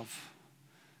first love.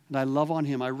 And I love on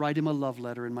him. I write him a love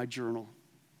letter in my journal.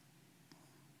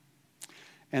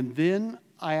 And then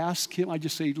I ask him, I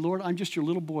just say, Lord, I'm just your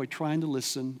little boy trying to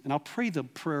listen. And I'll pray the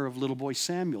prayer of little boy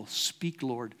Samuel. Speak,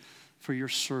 Lord, for your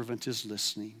servant is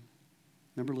listening.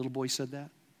 Remember little boy said that?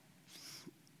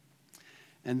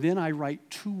 And then I write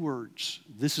 2 words.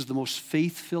 This is the most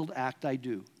faith-filled act I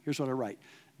do. Here's what I write.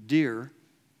 Dear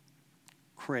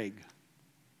Craig.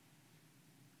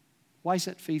 Why is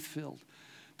that faith-filled?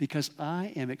 Because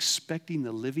I am expecting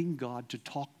the living God to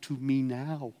talk to me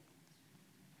now.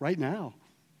 Right now.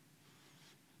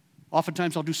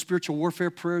 Oftentimes I'll do spiritual warfare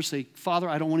prayers, say, Father,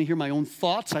 I don't want to hear my own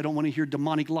thoughts. I don't want to hear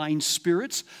demonic lying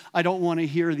spirits. I don't want to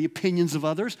hear the opinions of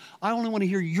others. I only want to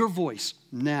hear your voice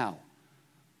now.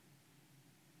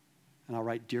 And I'll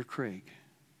write, Dear Craig.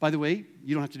 By the way,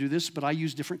 you don't have to do this, but I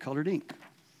use different colored ink.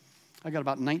 I got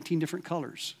about 19 different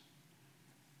colors.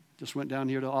 Just went down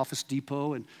here to Office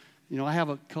Depot, and I have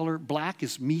a color. Black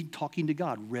is me talking to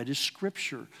God. Red is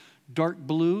Scripture. Dark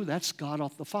blue, that's God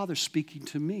the Father speaking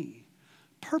to me.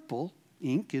 Purple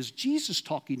ink is Jesus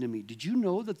talking to me. Did you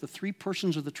know that the three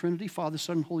persons of the Trinity, Father,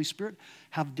 Son, and Holy Spirit,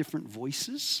 have different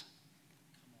voices?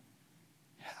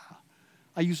 Yeah.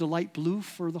 I use a light blue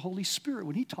for the Holy Spirit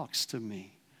when he talks to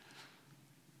me.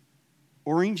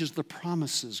 Orange is the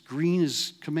promises. Green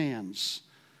is commands.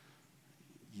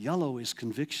 Yellow is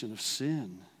conviction of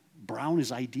sin. Brown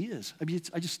is ideas.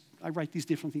 I write these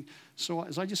different things. So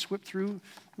as I just whip through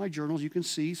my journals, you can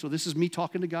see. So this is me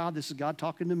talking to God. This is God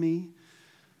talking to me.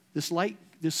 This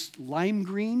lime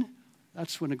green,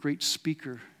 that's when a great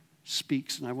speaker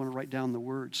speaks, and I want to write down the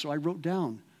words. So I wrote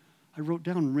down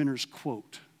Renner's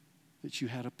quote that you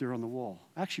had up there on the wall.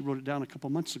 I actually wrote it down a couple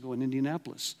months ago in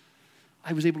Indianapolis.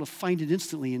 I was able to find it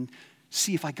instantly and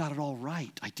see if I got it all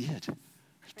right. I did.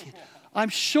 I'm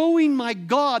showing my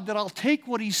God that I'll take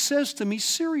what he says to me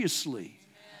seriously.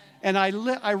 And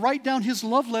I write down his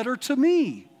love letter to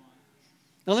me.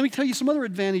 Now let me tell you some other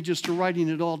advantages to writing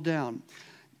it all down.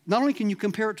 Not only can you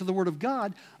compare it to the Word of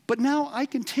God, but now I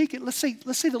can take it. Let's say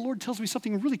the Lord tells me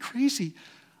something really crazy.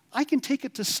 I can take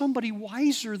it to somebody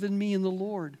wiser than me in the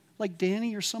Lord, like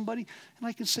Danny or somebody, and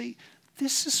I can say,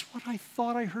 this is what I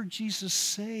thought I heard Jesus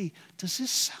say. Does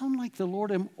this sound like the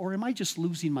Lord, or am I just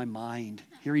losing my mind,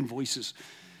 hearing voices?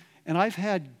 And I've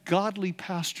had godly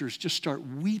pastors just start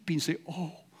weeping, say,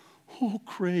 oh,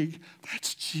 Craig,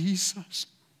 that's Jesus.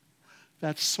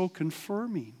 That's so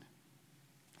confirming.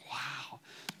 Wow.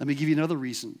 Let me give you another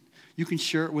reason. You can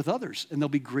share it with others, and they'll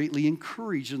be greatly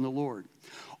encouraged in the Lord.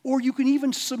 Or you can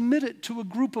even submit it to a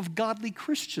group of godly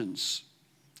Christians,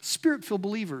 Spirit-filled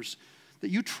believers that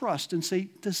you trust, and say,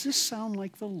 does this sound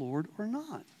like the Lord or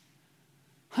not?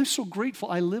 I'm so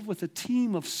grateful. I live with a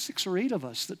team of 6 or 8 of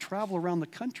us that travel around the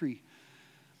country.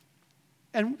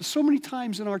 And so many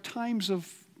times in our times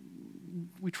of,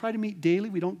 we try to meet daily.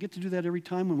 We don't get to do that every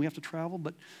time when we have to travel,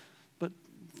 but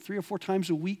 3 or 4 times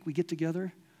a week we get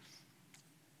together.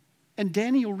 And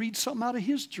Danny will read something out of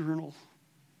his journal.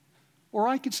 Or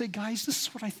I could say, guys, this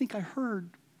is what I think I heard.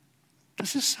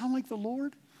 Does this sound like the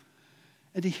Lord?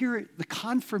 And to hear it, the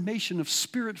confirmation of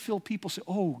Spirit-filled people say,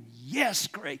 oh, yes,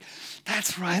 Greg,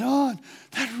 that's right on.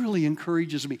 That really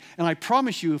encourages me. And I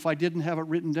promise you, if I didn't have it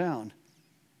written down,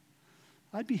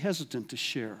 I'd be hesitant to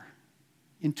share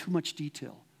in too much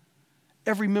detail.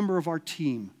 Every member of our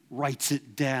team writes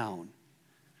it down.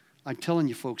 I'm telling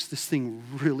you, folks, this thing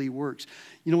really works.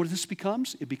 You know what this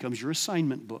becomes? It becomes your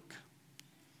assignment book.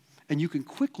 And you can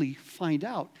quickly find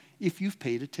out if you've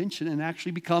paid attention and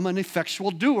actually become an effectual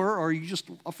doer, or are you just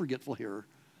a forgetful hearer,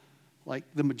 like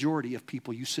the majority of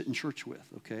people you sit in church with,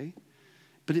 okay?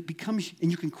 But it becomes,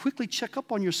 and you can quickly check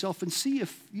up on yourself and see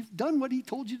if you've done what he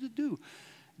told you to do.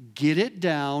 Get it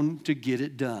down to get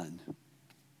it done.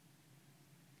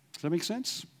 Does that make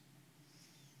sense?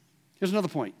 Here's another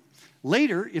point.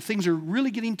 Later, if things are really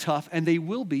getting tough, and they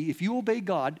will be, if you obey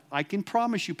God, I can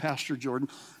promise you, Pastor Jordan,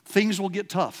 things will get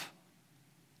tough.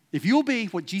 If you obey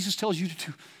what Jesus tells you to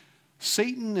do,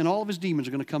 Satan and all of his demons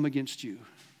are going to come against you.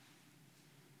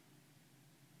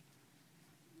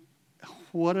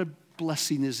 What a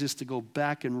blessing is this to go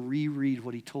back and reread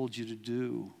what he told you to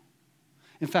do.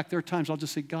 In fact, there are times I'll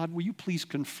just say, God, will you please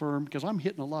confirm, because I'm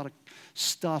hitting a lot of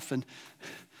stuff, and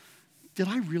did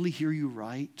I really hear you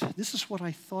right? This is what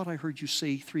I thought I heard you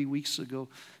say 3 weeks ago.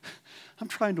 I'm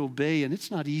trying to obey, and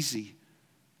it's not easy.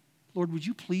 Lord, would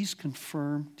you please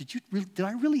confirm? Did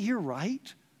I really hear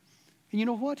right? And you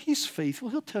know what? He's faithful.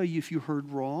 He'll tell you if you heard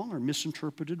wrong or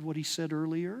misinterpreted what he said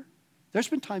earlier. There's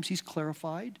been times he's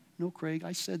clarified. No, Craig,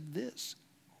 I said this.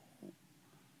 Oh,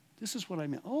 this is what I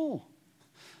meant. Oh.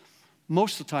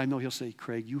 Most of the time, though, he'll say,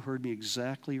 Craig, you heard me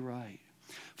exactly right.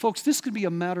 Folks, this could be a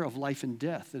matter of life and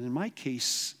death, and in my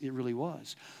case, it really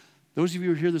was. Those of you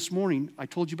who are here this morning, I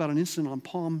told you about an incident on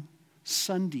Palm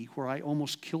Sunday where I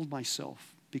almost killed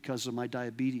myself because of my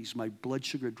diabetes. My blood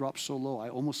sugar had dropped so low, I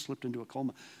almost slipped into a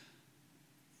coma.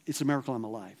 It's a miracle I'm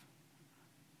alive.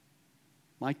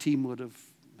 My team would have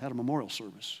had a memorial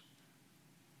service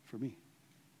for me.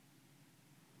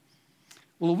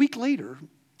 Well, a week later,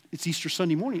 it's Easter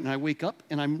Sunday morning, and I wake up,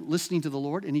 and I'm listening to the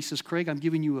Lord, and he says, Craig, I'm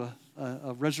giving you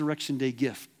a Resurrection Day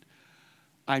gift.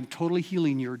 I'm totally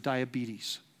healing your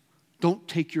diabetes. Don't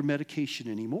take your medication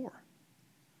anymore.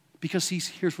 Because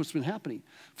here's what's been happening.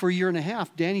 For a year and a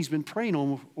half, Danny's been praying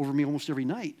over me almost every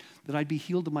night that I'd be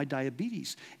healed of my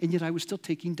diabetes. And yet I was still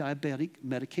taking diabetic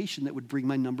medication that would bring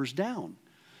my numbers down.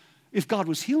 If God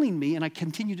was healing me and I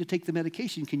continued to take the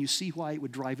medication, can you see why it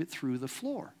would drive it through the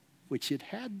floor? Which it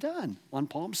had done on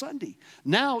Palm Sunday.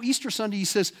 Now, Easter Sunday, he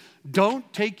says,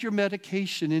 don't take your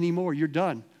medication anymore. You're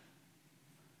done.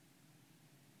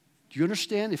 Do you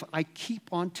understand? If I keep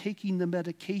on taking the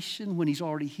medication when he's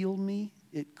already healed me,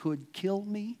 it could kill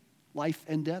me, life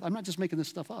and death. I'm not just making this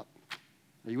stuff up.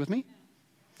 Are you with me?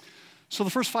 So the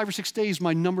first 5 or 6 days,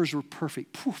 my numbers were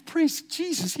perfect. Praise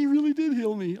Jesus, he really did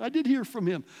heal me. I did hear from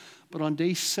him. But on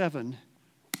day 7,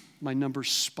 my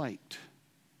numbers spiked.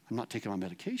 I'm not taking my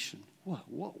medication. What's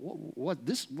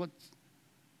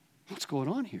going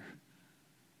on here?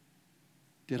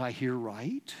 Did I hear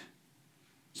right?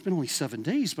 It's been only 7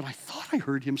 days, but I thought I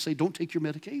heard him say, don't take your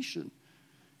medication.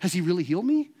 Has he really healed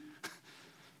me?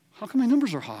 How come my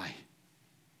numbers are high?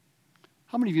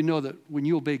 How many of you know that when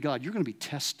you obey God, you're going to be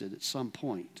tested at some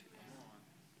point?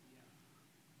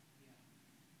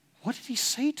 What did he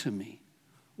say to me?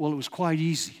 Well, it was quite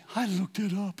easy. I looked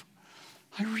it up.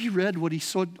 I reread what he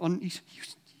said on,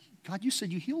 God, you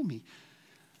said you heal me.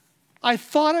 I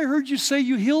thought I heard you say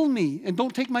you heal me and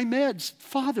don't take my meds.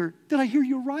 Father, did I hear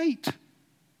you right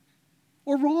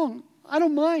or wrong? I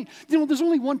don't mind. You know, there's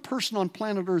only one person on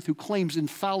planet Earth who claims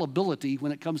infallibility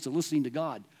when it comes to listening to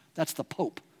God. That's the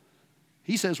Pope.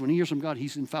 He says when he hears from God,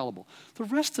 he's infallible. The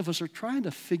rest of us are trying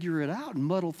to figure it out and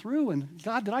muddle through. And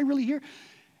God, did I really hear?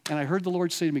 And I heard the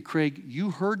Lord say to me, Craig, you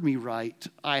heard me right.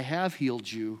 I have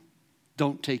healed you.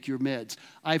 Don't take your meds.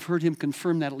 I've heard him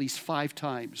confirm that at least 5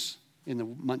 times in the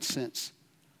months since.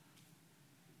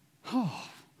 Oh,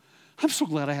 I'm so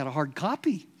glad I had a hard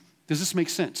copy. Does this make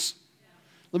sense?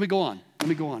 Let me go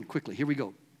on quickly. Here we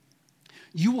go.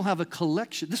 You will have a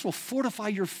collection. This will fortify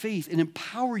your faith and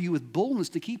empower you with boldness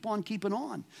to keep on keeping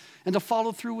on and to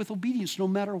follow through with obedience no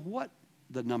matter what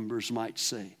the numbers might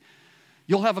say.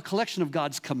 You'll have a collection of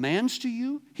God's commands to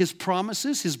you, his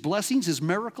promises, his blessings, his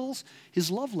miracles, his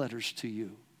love letters to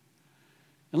you.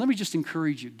 And let me just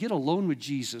encourage you, get alone with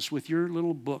Jesus with your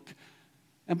little book.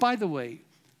 And by the way,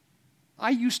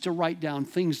 I used to write down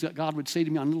things that God would say to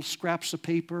me on little scraps of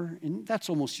paper, and that's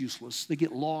almost useless. They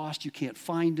get lost. You can't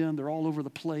find them. They're all over the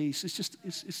place.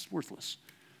 It's worthless.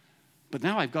 But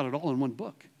now I've got it all in one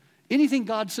book. Anything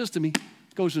God says to me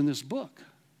goes in this book.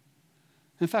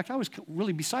 In fact, I was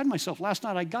really beside myself. Last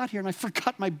night I got here and I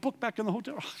forgot my book back in the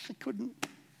hotel.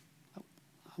 I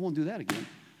won't do that again.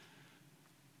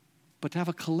 But to have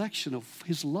a collection of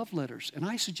his love letters. And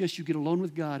I suggest you get alone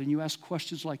with God and you ask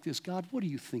questions like this. God, what do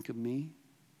you think of me?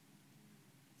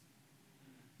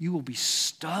 You will be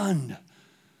stunned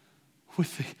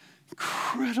with the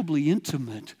incredibly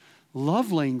intimate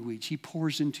love language he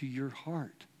pours into your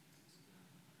heart.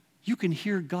 You can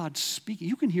hear God speaking.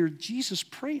 You can hear Jesus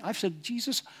pray. I've said,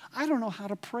 Jesus, I don't know how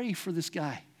to pray for this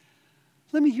guy.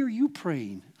 Let me hear you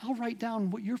praying. I'll write down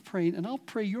what you're praying, and I'll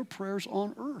pray your prayers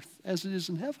on earth as it is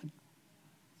in heaven.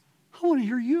 I want to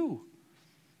hear you.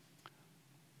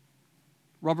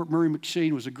 Robert Murray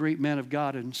McCheyne was a great man of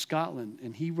God in Scotland,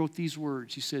 and he wrote these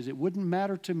words. He says, it wouldn't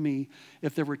matter to me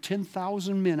if there were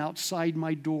 10,000 men outside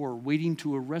my door waiting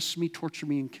to arrest me, torture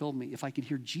me, and kill me, if I could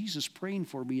hear Jesus praying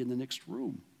for me in the next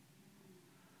room.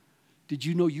 Did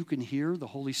you know you can hear the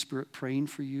Holy Spirit praying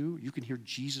for you? You can hear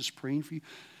Jesus praying for you.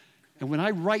 And when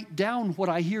I write down what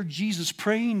I hear Jesus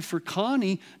praying for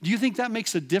Connie, do you think that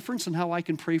makes a difference in how I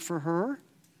can pray for her?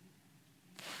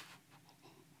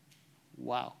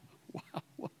 Wow.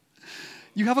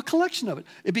 You have a collection of it.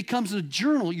 It becomes a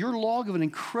journal, your log of an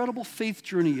incredible faith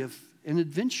journey of an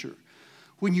adventure.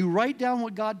 When you write down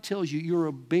what God tells you, you're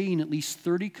obeying at least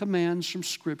 30 commands from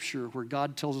Scripture where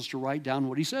God tells us to write down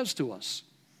what he says to us.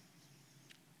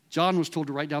 John was told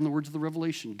to write down the words of the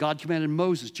Revelation. God commanded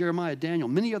Moses, Jeremiah, Daniel,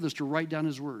 many others to write down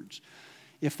his words.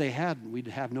 If they hadn't, we'd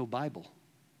have no Bible.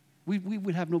 We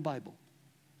would have no Bible.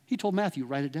 He told Matthew,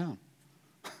 write it down.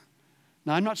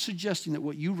 Now, I'm not suggesting that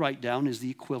what you write down is the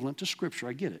equivalent to Scripture.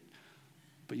 I get it.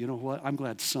 But you know what? I'm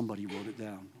glad somebody wrote it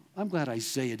down. I'm glad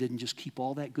Isaiah didn't just keep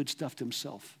all that good stuff to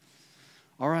himself.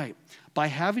 All right. By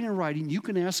having in writing, you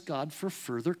can ask God for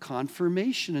further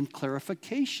confirmation and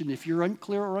clarification if you're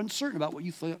unclear or uncertain about what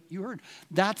you thought you heard.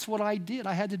 That's what I did.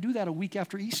 I had to do that a week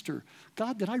after Easter.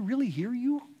 God, did I really hear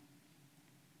you?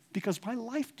 Because my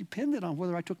life depended on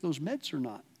whether I took those meds or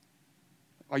not.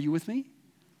 Are you with me?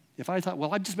 If I thought,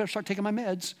 well, I just better start taking my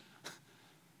meds.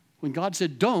 When God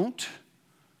said, don't,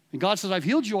 and God says, I've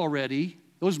healed you already,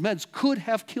 those meds could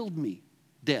have killed me,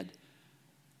 dead.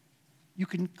 You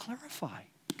can clarify.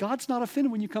 God's not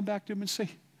offended when you come back to him and say,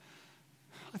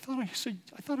 I thought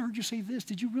I heard you say this.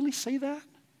 Did you really say that?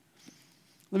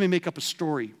 Let me make up a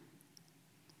story.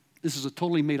 This is a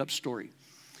totally made up story.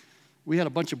 We had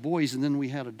a bunch of boys, and then we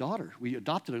had a daughter. We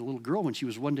adopted a little girl when she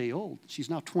was 1 day old. She's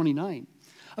now 29.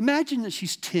 Imagine that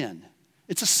she's 10.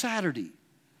 It's a Saturday.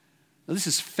 Now, this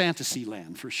is fantasy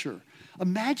land for sure.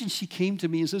 Imagine she came to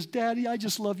me and says, Daddy, I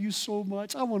just love you so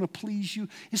much. I want to please you.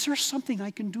 Is there something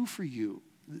I can do for you?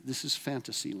 This is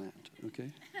fantasy land, okay?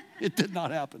 It did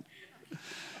not happen.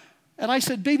 And I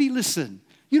said, baby, listen.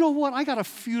 You know what? I got a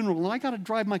funeral, and I got to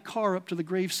drive my car up to the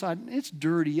graveside, and it's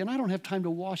dirty, and I don't have time to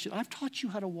wash it. I've taught you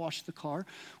how to wash the car.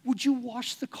 Would you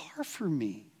wash the car for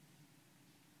me?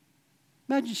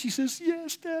 Imagine she says,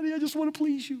 yes, Daddy, I just want to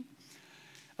please you.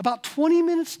 About 20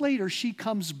 minutes later, she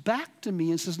comes back to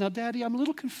me and says, now, Daddy, I'm a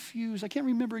little confused. I can't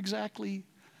remember exactly.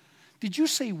 Did you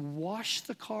say wash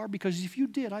the car? Because if you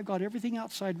did, I've got everything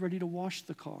outside ready to wash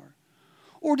the car.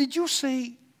 Or did you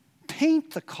say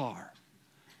paint the car?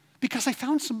 Because I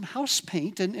found some house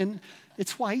paint, and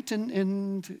it's white,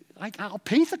 and I'll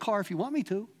paint the car if you want me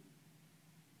to.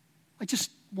 I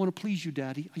just want to please you,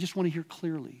 Daddy. I just want to hear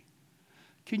clearly.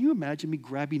 Can you imagine me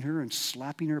grabbing her and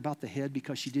slapping her about the head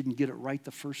because she didn't get it right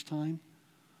the first time?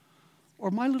 Or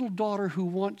my little daughter who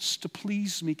wants to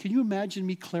please me, can you imagine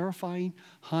me clarifying,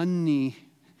 honey,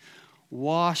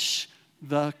 wash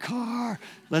the car.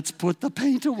 Let's put the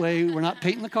paint away. We're not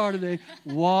painting the car today.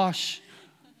 Wash.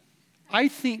 I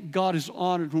think God is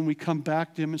honored when we come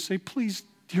back to him and say, please,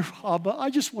 dear Abba, I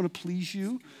just want to please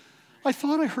you. I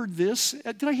thought I heard this.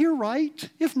 Did I hear right?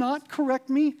 If not, correct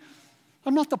me.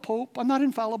 I'm not the Pope. I'm not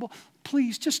infallible.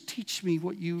 Please, just teach me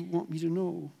what you want me to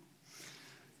know.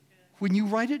 When you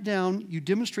write it down, you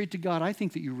demonstrate to God, I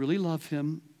think that you really love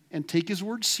him and take his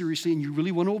word seriously and you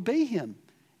really want to obey him,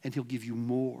 and he'll give you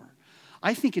more.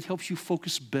 I think it helps you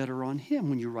focus better on him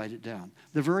when you write it down.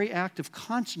 The very act of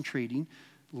concentrating,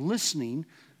 listening,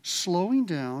 slowing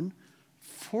down,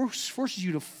 forces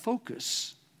you to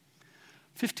focus.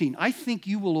 15, I think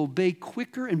you will obey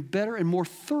quicker and better and more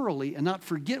thoroughly and not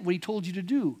forget what he told you to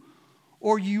do.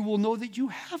 Or you will know that you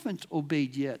haven't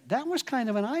obeyed yet. That was kind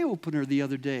of an eye-opener the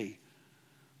other day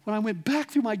when I went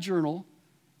back through my journal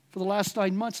for the last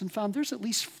 9 months and found there's at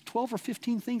least 12 or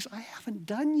 15 things I haven't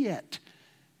done yet.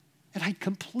 And I'd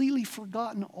completely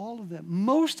forgotten all of them.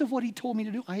 Most of what he told me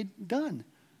to do, I had done.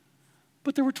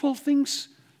 But there were 12 things.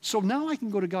 So now I can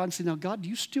go to God and say, now, God, do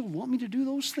you still want me to do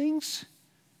those things?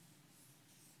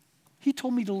 He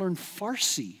told me to learn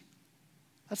Farsi.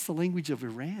 That's the language of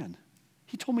Iran.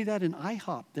 He told me that in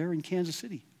IHOP there in Kansas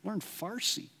City. Learn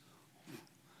Farsi.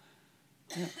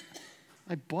 Yeah.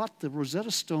 I bought the Rosetta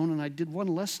Stone and I did one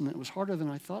lesson. It was harder than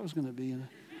I thought it was going to be.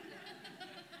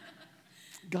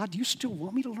 God, do you still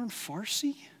want me to learn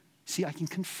Farsi? See, I can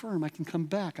confirm, I can come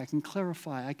back, I can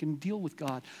clarify, I can deal with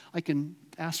God, I can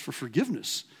ask for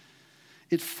forgiveness.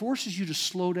 It forces you to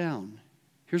slow down.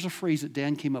 Here's a phrase that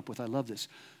Dan came up with. I love this.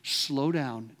 Slow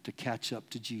down to catch up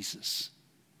to Jesus.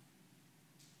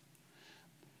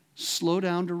 Slow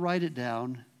down to write it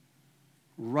down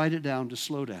to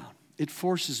slow down. It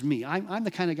forces me. I'm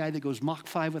the kind of guy that goes Mach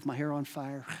 5 with my hair on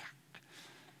fire.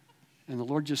 And the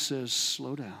Lord just says,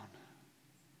 slow down.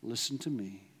 Listen to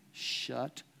me.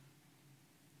 Shut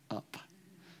up.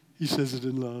 He says it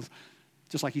in love.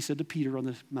 Just like he said to Peter on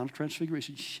the Mount of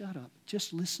Transfiguration, shut up.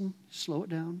 Just listen, slow it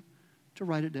down to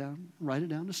write it down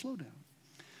to slow down.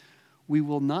 We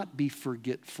will not be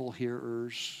forgetful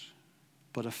hearers,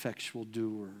 but effectual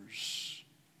doers.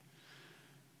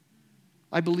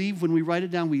 I believe when we write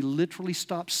it down, we literally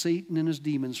stop Satan and his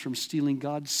demons from stealing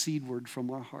God's seed word from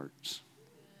our hearts.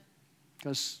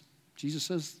 Because Jesus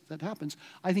says that happens.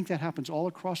 I think that happens all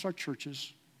across our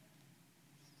churches.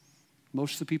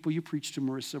 Most of the people you preach to,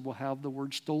 Marissa, will have the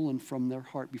word stolen from their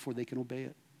heart before they can obey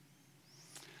it.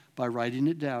 By writing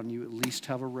it down, you at least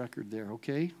have a record there,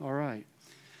 okay? All right.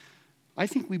 I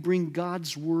think we bring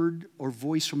God's word or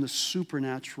voice from the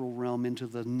supernatural realm into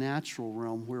the natural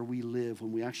realm where we live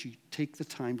when we actually take the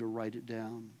time to write it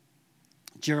down.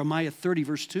 Jeremiah 30,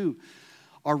 verse 2.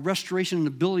 Our restoration and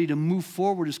ability to move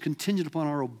forward is contingent upon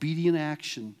our obedient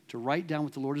action to write down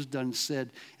what the Lord has done and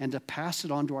said and to pass it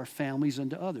on to our families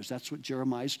and to others. That's what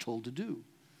Jeremiah is told to do.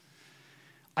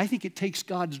 I think it takes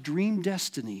God's dream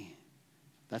destiny,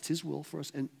 that's his will for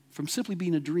us, and from simply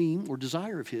being a dream or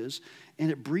desire of his,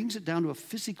 and it brings it down to a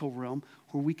physical realm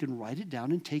where we can write it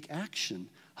down and take action.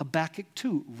 Habakkuk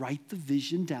 2, write the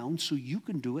vision down so you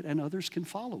can do it and others can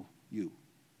follow you.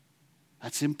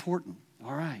 That's important.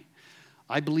 All right.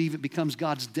 I believe it becomes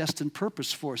God's destined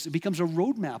purpose for us. It becomes a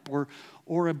roadmap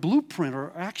or a blueprint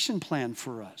or action plan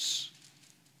for us.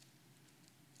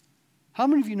 How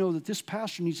many of you know that this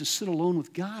pastor needs to sit alone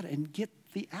with God and get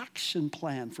the action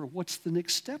plan for what's the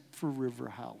next step for River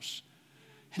House.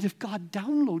 And if God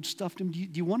downloads stuff to him, do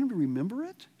you want him to remember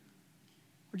it?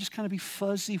 Or just kind of be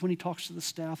fuzzy when he talks to the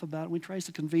staff about it, when he tries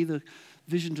to convey the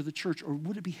vision to the church? Or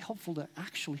would it be helpful to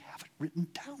actually have it written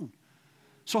down?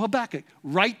 So Habakkuk,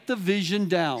 write the vision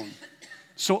down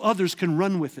so others can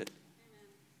run with it.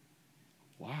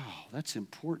 Wow, that's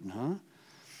important, huh?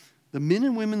 The men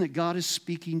and women that God is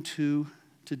speaking to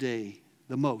today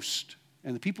the most,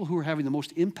 and the people who are having the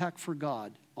most impact for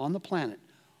God on the planet,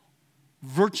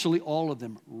 virtually all of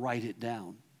them write it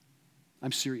down.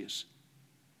 I'm serious.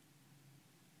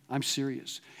 I'm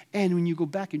serious. And when you go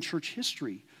back in church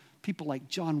history, people like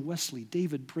John Wesley,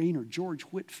 David Brainerd, George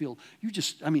Whitefield,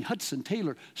 Hudson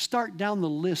Taylor, start down the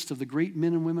list of the great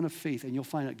men and women of faith, and you'll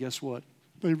find out, guess what?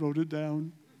 They wrote it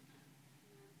down.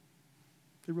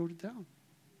 They wrote it down.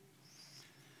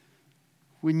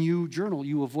 When you journal,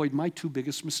 you avoid my two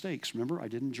biggest mistakes. Remember, I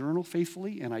didn't journal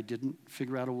faithfully, and I didn't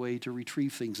figure out a way to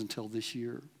retrieve things until this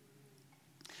year.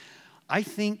 I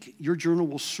think your journal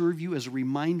will serve you as a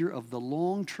reminder of the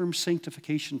long-term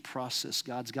sanctification process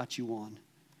God's got you on,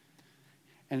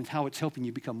 and how it's helping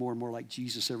you become more and more like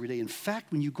Jesus every day. In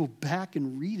fact, when you go back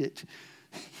and read it,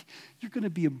 you're going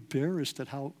to be embarrassed at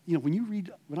how,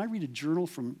 when I read a journal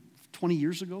from 20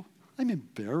 years ago, I'm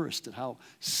embarrassed at how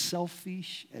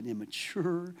selfish and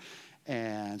immature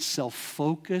and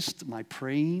self-focused my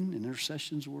praying and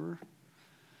intercessions were.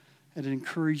 And it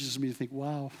encourages me to think,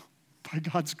 wow, by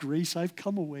God's grace, I've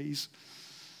come a ways.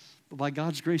 But by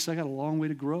God's grace, I got a long way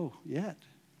to grow yet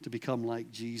to become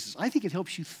like Jesus. I think it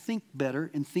helps you think better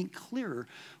and think clearer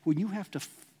when you have to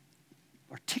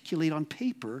articulate on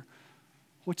paper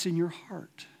what's in your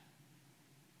heart.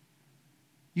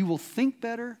 You will think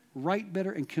better, write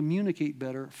better, and communicate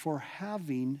better for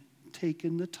having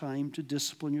taken the time to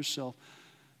discipline yourself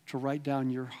to write down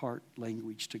your heart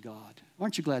language to God.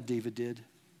 Aren't you glad David did?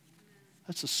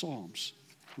 That's the Psalms,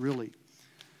 really.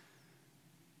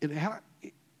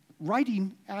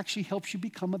 Writing actually helps you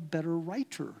become a better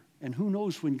writer. And who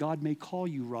knows when God may call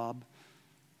you, Rob,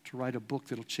 to write a book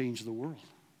that'll change the world.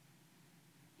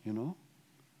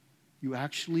 You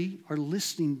actually are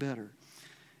listening better.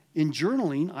 In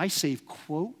journaling, I save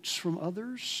quotes from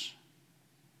others,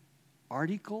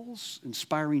 articles,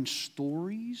 inspiring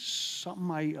stories,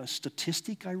 a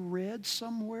statistic I read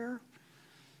somewhere,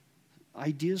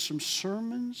 ideas from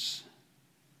sermons.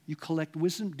 You collect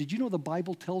wisdom. Did you know the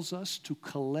Bible tells us to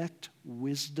collect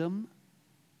wisdom?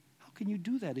 How can you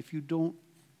do that if you don't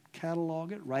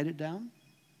catalog it, write it down?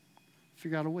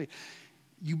 Figure out a way.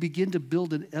 You begin to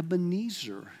build an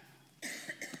Ebenezer,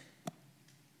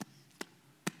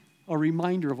 a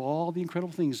reminder of all the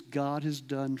incredible things God has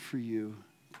done for you.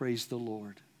 Praise the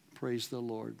Lord. Praise the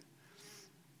Lord.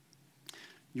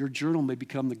 Your journal may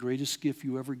become the greatest gift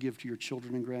you ever give to your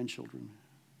children and grandchildren.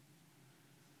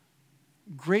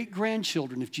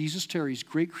 Great-grandchildren, if Jesus tarries,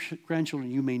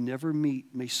 great-grandchildren you may never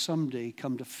meet, may someday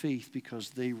come to faith because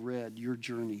they read your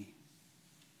journey.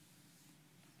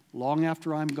 Long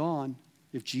after I'm gone,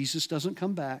 if Jesus doesn't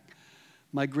come back,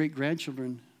 my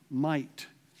great-grandchildren might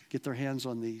get their hands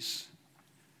on these,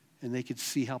 and they could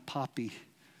see what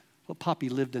Poppy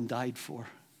lived and died for.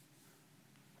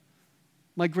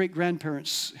 My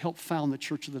great-grandparents helped found the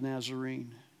Church of the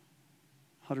Nazarene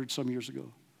 100-some years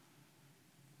ago.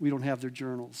 We don't have their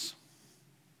journals.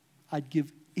 I'd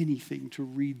give anything to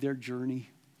read their journey.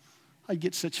 I'd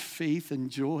get such faith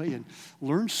and joy and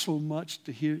learn so much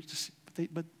to hear.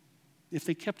 But if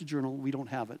they kept a journal, we don't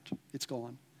have it. It's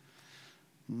gone.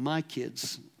 My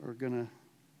kids are going to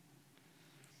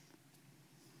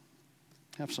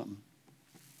have something.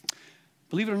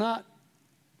 Believe it or not,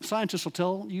 scientists will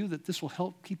tell you that this will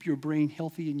help keep your brain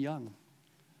healthy and young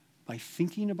by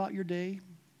thinking about your day,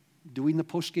 doing the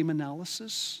post-game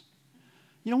analysis.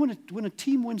 When a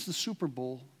team wins the Super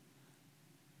Bowl,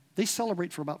 they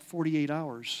celebrate for about 48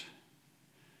 hours.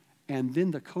 And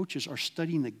then the coaches are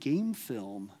studying the game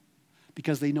film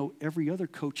because they know every other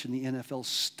coach in the NFL is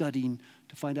studying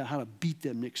to find out how to beat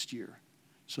them next year.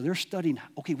 So they're studying,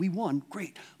 okay, we won,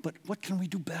 great, but what can we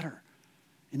do better?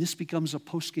 And this becomes a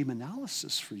post-game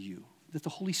analysis for you, that the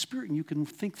Holy Spirit and you can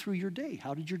think through your day.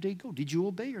 How did your day go? Did you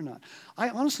obey or not? I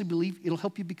honestly believe it'll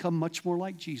help you become much more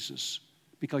like Jesus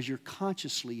because you're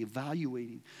consciously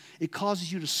evaluating. It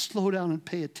causes you to slow down and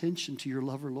pay attention to your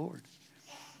lover, Lord.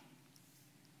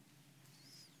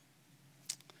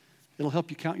 It'll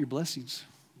help you count your blessings.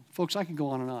 Folks, I can go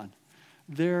on and on.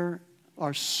 There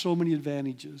are so many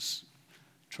advantages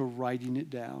to writing it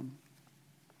down.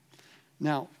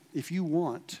 Now, if you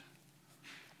want,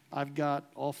 I've got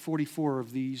all 44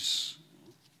 of these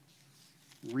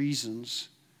reasons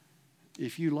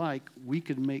if you like, we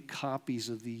could make copies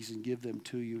of these and give them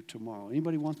to you tomorrow.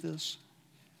 Anybody want this?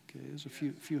 Okay, there's a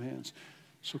few hands.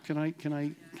 So can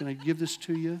I give this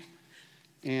to you?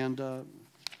 And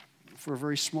for a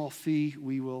very small fee,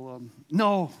 we will.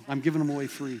 No, I'm giving them away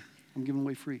free. I'm giving them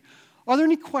away free. Are there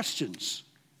any questions?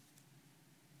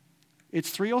 It's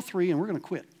 3:03, and we're going to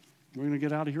quit. We're going to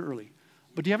get out of here early.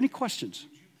 But do you have any questions?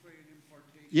 Would you pray an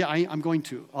impartation? Yeah, I'm going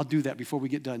to. I'll do that before we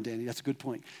get done, Danny. That's a good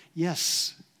point.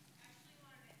 Yes.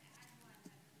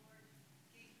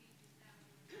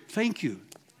 Thank you.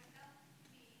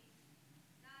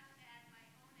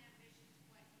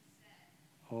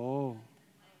 Oh,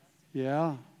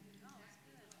 yeah.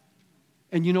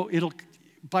 And it'll,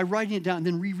 by writing it down and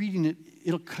then rereading it,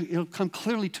 it'll come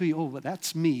clearly to you. Oh, but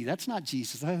that's me. That's not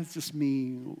Jesus. That's just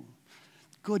me.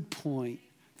 Good point.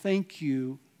 Thank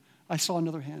you. I saw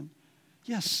another hand.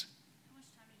 Yes.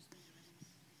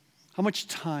 How much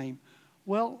time?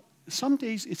 Well, some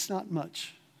days it's not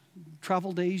much.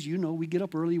 Travel days, we get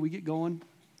up early, we get going.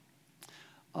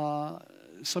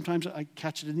 Sometimes I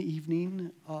catch it in the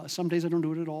evening. Some days I don't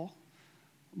do it at all.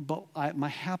 But my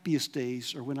happiest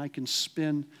days are when I can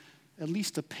spend at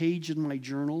least a page in my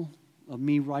journal of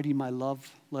me writing my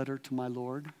love letter to my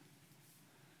Lord,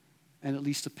 and at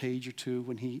least a page or two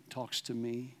when he talks to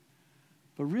me.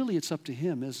 But really, it's up to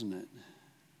him, isn't it?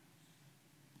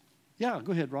 Yeah,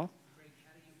 go ahead, Rob. Craig,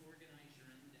 how do you organize your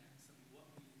index? I mean, what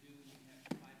will you do when you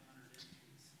have 500 entries?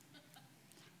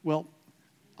 Well,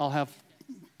 I'll have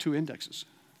 2 indexes.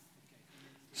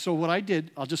 So what I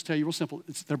did, I'll just tell you real simple.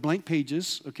 They're blank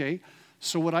pages, okay?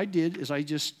 So what I did is I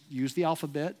just used the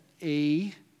alphabet,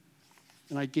 A,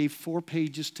 and I gave 4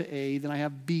 pages to A. Then I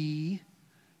have B,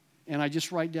 and I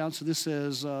just write down, so this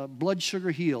says blood sugar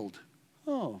healed.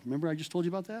 Oh, remember I just told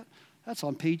you about that? That's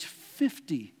on page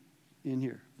 50 in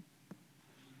here.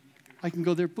 I can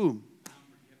go there, boom.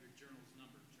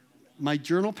 My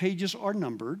journal pages are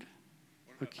numbered.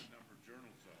 Okay.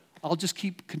 I'll just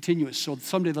keep continuous. So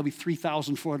someday there'll be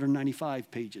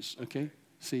 3,495 pages, okay?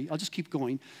 See, I'll just keep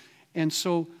going. And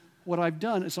so what I've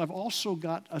done is I've also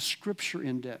got a scripture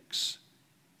index.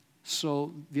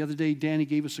 So the other day, Danny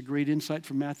gave us a great insight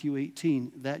from Matthew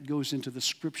 18. That goes into the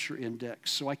scripture index.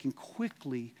 So I can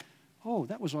quickly,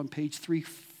 that was on page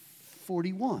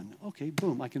 341. Okay,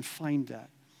 boom, I can find that.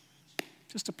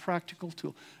 Just a practical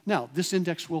tool. Now, this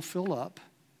index will fill up.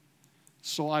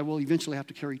 So I will eventually have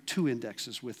to carry 2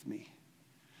 indexes with me.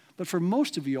 But for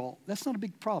most of y'all, that's not a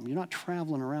big problem. You're not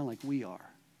traveling around like we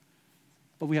are.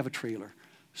 But we have a trailer.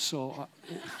 So,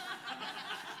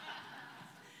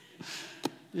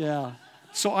 yeah.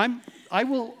 So I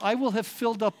will have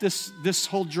filled up this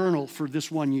whole journal for this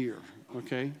 1 year,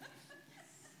 okay?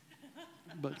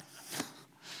 But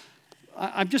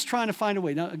I'm just trying to find a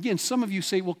way. Now, again, some of you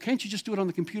say, well, can't you just do it on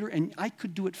the computer? And I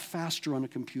could do it faster on a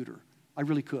computer. I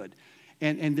really could.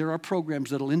 And there are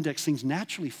programs that will index things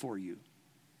naturally for you.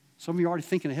 Some of you are already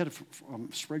thinking ahead of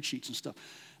spreadsheets and stuff.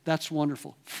 That's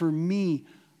wonderful. For me,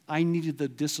 I needed the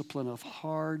discipline of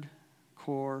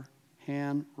hardcore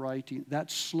handwriting.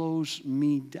 That slows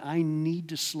me. I need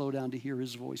to slow down to hear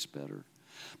his voice better.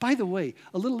 By the way,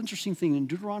 a little interesting thing. In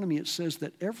Deuteronomy, it says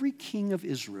that every king of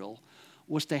Israel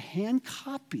was to hand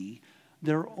copy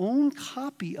their own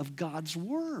copy of God's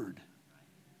word.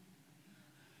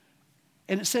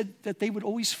 And it said that they would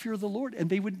always fear the Lord, and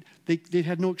they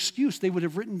had no excuse. They would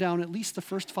have written down at least the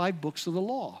first 5 books of the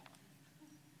law.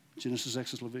 Genesis,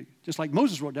 Exodus, Leviticus. Just like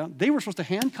Moses wrote down, they were supposed to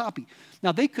hand copy.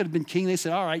 Now, they could have been king. They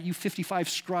said, all right, you 55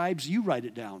 scribes, you write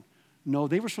it down. No,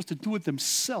 they were supposed to do it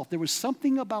themselves. There was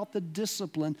something about the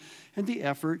discipline and the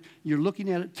effort. You're looking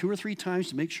at it 2 or 3 times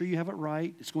to make sure you have it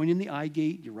right. It's going in the eye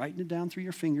gate. You're writing it down through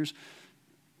your fingers.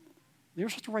 They were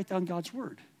supposed to write down God's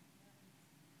word.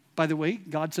 By the way,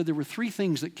 God said there were 3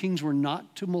 things that kings were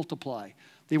not to multiply.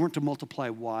 They weren't to multiply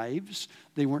wives.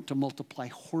 They weren't to multiply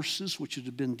horses, which would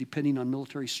have been depending on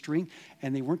military strength.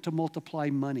 And they weren't to multiply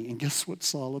money. And guess what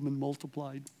Solomon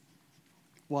multiplied?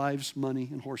 Wives, money,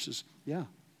 and horses. Yeah.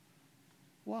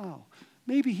 Wow.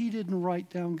 Maybe he didn't write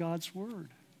down God's word.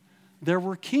 There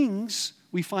were kings,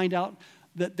 we find out,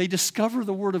 that they discover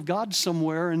the word of God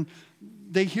somewhere and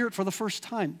they hear it for the first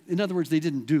time. In other words, they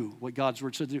didn't do what God's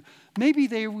word said to do. Maybe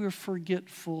they were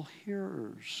forgetful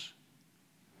hearers.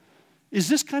 Is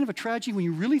this kind of a tragedy when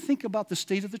you really think about the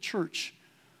state of the church,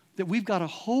 that we've got a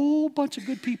whole bunch of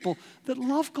good people that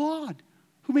love God,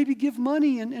 who maybe give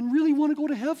money and really want to go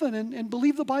to heaven and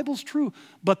believe the Bible's true,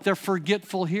 but they're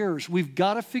forgetful hearers. We've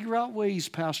got to figure out ways,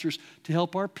 pastors, to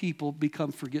help our people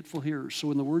become forgetful hearers. So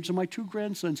in the words of my 2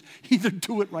 grandsons, either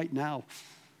do it right now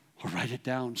or write it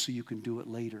down so you can do it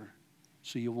later,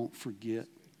 so you won't forget.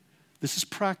 This is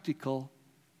practical.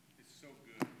 It's so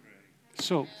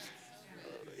So,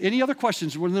 any other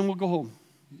questions? Well, then we'll go home.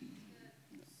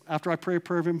 After I pray a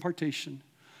prayer of impartation.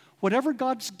 Whatever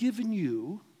God's given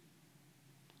you,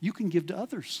 you can give to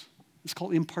others. It's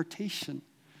called impartation.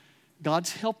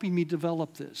 God's helping me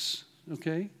develop this,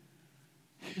 okay?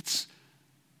 This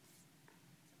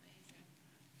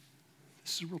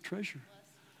is a real treasure.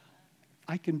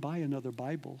 I can buy another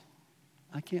Bible.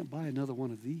 I can't buy another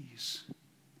one of these.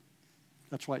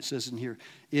 That's why it says in here,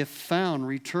 if found,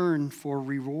 return for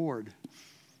reward.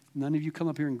 None of you come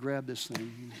up here and grab this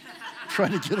thing. Try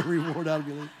to get a reward out of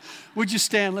me. Would you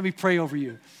stand? Let me pray over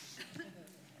you.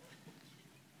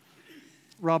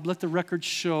 Rob, let the record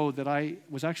show that I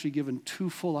was actually given 2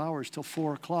 full hours till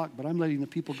 4 o'clock, but I'm letting the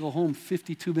people go home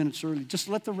 52 minutes early. Just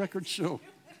let the record show.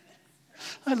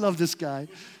 I love this guy.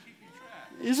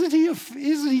 Isn't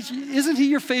he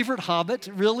your favorite hobbit?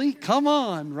 Really? Come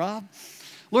on, Rob.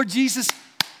 Lord Jesus,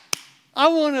 I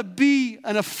want to be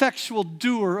an effectual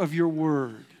doer of your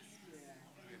word.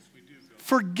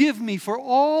 Forgive me for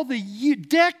all the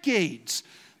decades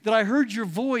that I heard your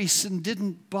voice and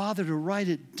didn't bother to write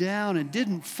it down and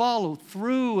didn't follow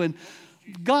through. And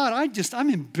God, I'm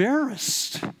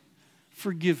embarrassed.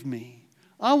 Forgive me.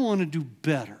 I want to do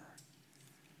better.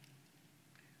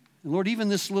 And Lord, even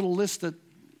this little list that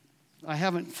I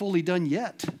haven't fully done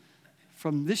yet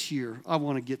from this year, I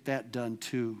want to get that done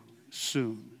too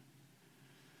soon.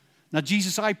 Now,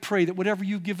 Jesus, I pray that whatever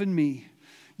you've given me,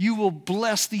 you will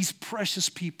bless these precious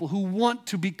people who want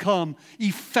to become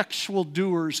effectual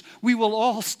doers. We will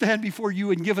all stand before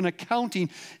you and give an accounting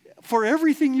for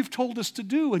everything you've told us to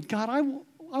do. And God,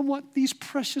 I want these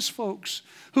precious folks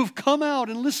who've come out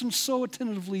and listened so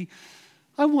attentively,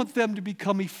 I want them to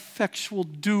become effectual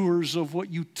doers of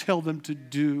what you tell them to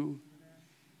do.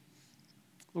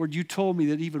 Lord, you told me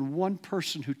that even one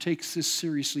person who takes this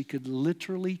seriously could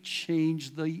literally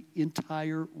change the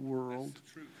entire world.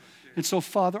 And so,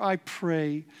 Father, I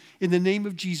pray in the name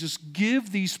of Jesus,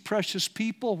 give these precious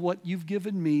people what you've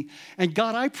given me. And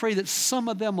God, I pray that some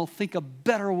of them will think of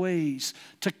better ways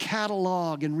to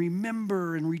catalog and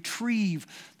remember and retrieve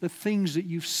the things that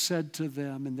you've said to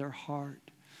them in their heart.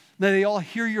 May they all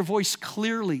hear your voice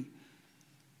clearly.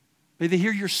 May they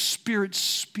hear your Spirit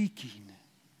speaking.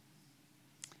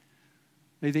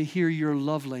 May they hear your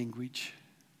love language.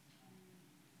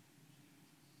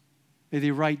 May they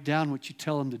write down what you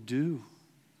tell them to do.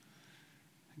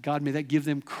 God, may that give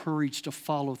them courage to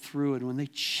follow through. And when they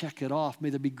check it off, may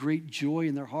there be great joy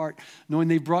in their heart, knowing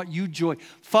they brought you joy.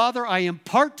 Father, I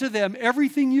impart to them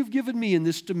everything you've given me in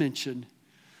this dimension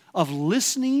of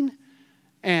listening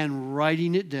and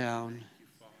writing it down.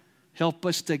 Help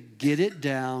us to get it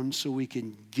down so we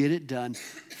can get it done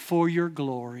for your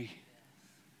glory.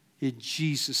 In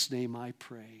Jesus' name I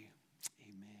pray.